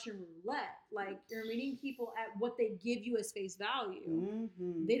a Russian roulette. Like you're meeting people at what they give you as face value.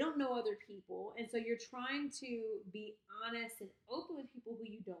 They don't know other people, and so you're trying to be honest and open with people who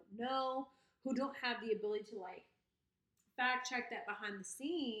you don't know, who don't have the ability to like fact check that behind the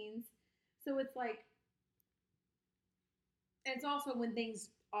scenes. So it's like, it's also when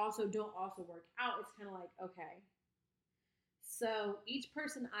things also don't also work out, it's kind of like, okay, so each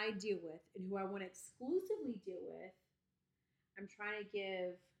person I deal with and who I want to exclusively deal with, I'm trying to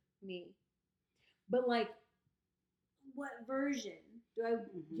give me. But like, what version? Do I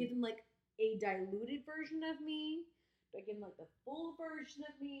give them like a diluted version of me? Do I give them like the full version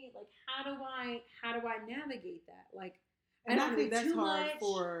of me? Like, how do I navigate that? Like, and I think that's hard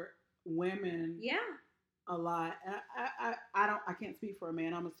for women. Yeah. A lot. I can't speak for a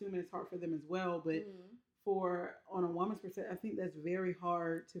man. I'm assuming it's hard for them as well, but for on a woman's perspective, I think that's very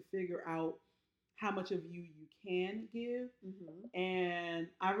hard to figure out how much of you can give. And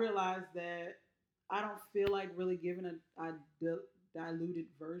I realized that I don't feel like really giving a diluted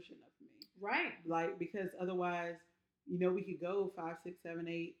version of me. Right. Like, because otherwise, you know, we could go 5, 6, 7,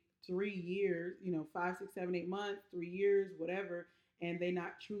 8, 3 years, you know, 5, 6, 7, 8 months, 3 years, whatever, and they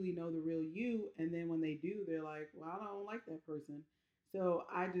not truly know the real you. And then when they do, they're like, well, I don't like that person. So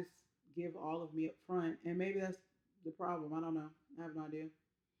I just give all of me up front. And maybe that's the problem. I don't know. I have no idea.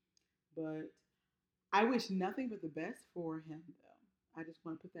 But I wish nothing but the best for him, though. I just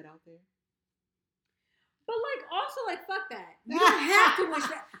want to put that out there. But like, also, like, fuck that. You don't have to wish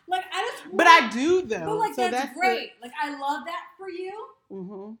that. Like, I just want, but I do, though. But like, so that's great. Like, I love that for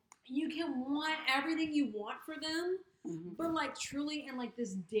you. You can want everything you want for them. But like, truly in like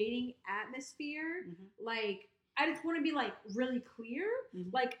this dating atmosphere, like, I just want to be like really clear.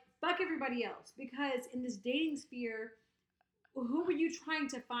 Like, fuck everybody else. Because in this dating sphere, who are you trying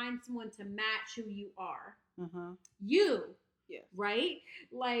to find someone to match who you are? You. Yeah. Right?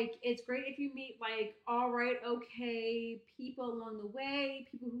 Like, it's great if you meet, like, all right, okay, people along the way,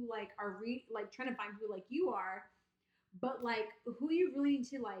 people who, like, are, trying to find people like you are, but, like, who you really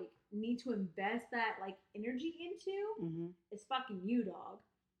need to invest that, like, energy into is fucking you, dog.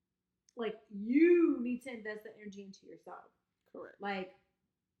 Like, you need to invest that energy into yourself. Correct. Like,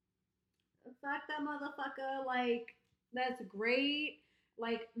 fuck that motherfucker, like, that's great.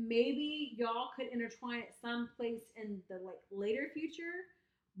 Like, maybe y'all could intertwine at some place in the, like, later future.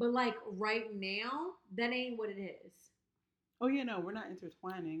 But, like, right now, that ain't what it is. Oh, yeah, no, we're not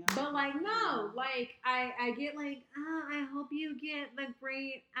intertwining. But, like, no. Like, I get, like, I hope you get the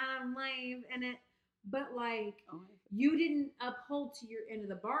great out of life and it. But, like, you didn't uphold to your end of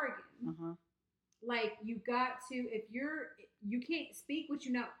the bargain. Like, you got to, you can't speak what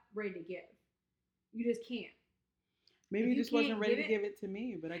you're not ready to give. You just can't. Maybe you just wasn't ready to give it to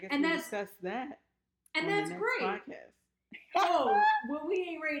me, but I guess we discussed that. And that's great. Podcast. What we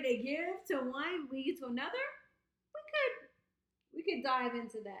ain't ready to give to one, we get to another. We could dive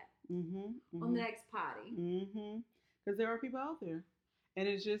into that on the next potty. Because there are people out there, and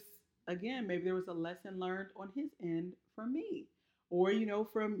it's just, again, maybe there was a lesson learned on his end from me, or you know,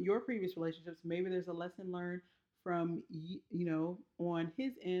 from your previous relationships. Maybe there's a lesson learned from you know, on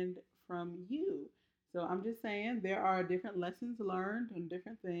his end from you. So I'm just saying there are different lessons learned on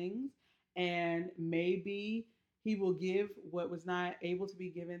different things, and maybe he will give what was not able to be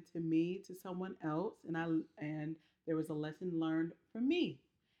given to me to someone else, and there was a lesson learned from me,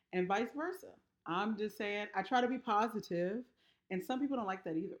 and vice versa. I'm just saying I try to be positive, and some people don't like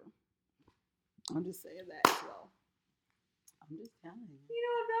that either. I'm just saying that as well. I'm just telling you. You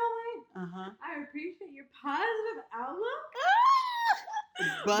know what, Bella? I appreciate your positive outlook.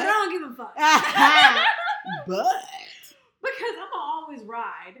 But I don't give a fuck. But because I'm gonna always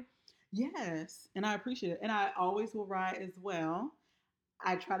ride. Yes, and I appreciate it. And I always will ride as well.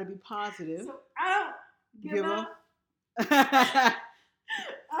 I try to be positive. So I don't give up. I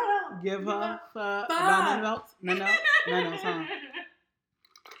don't give a fuck fuck. about none else. None else, huh?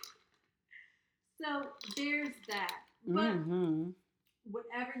 So there's that. But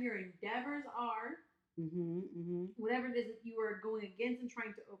whatever your endeavors are, whatever it is that you are going against and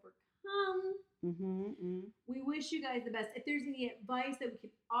trying to overcome, we wish you guys the best. If there's any advice that we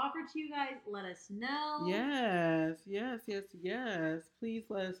can offer to you guys, let us know. Yes. Please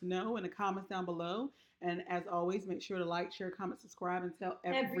let us know in the comments down below. And as always, make sure to like, share, comment, subscribe, and tell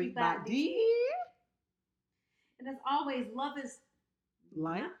everybody. And as always, love is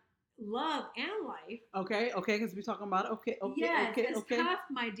life. Love and life. Okay, because we're talking about yes, it's tough,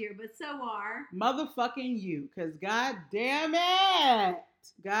 my dear, but so are motherfucking you. Because God damn it,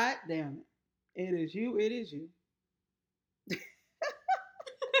 it is you.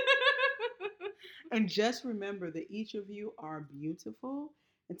 And just remember that each of you are beautiful,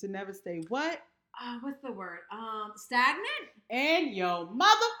 and to never stay what? What's the word? Stagnant? In your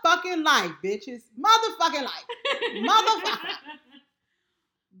motherfucking life, bitches. Motherfucking life. Motherfucker.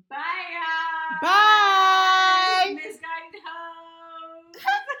 Bye, y'all. Bye.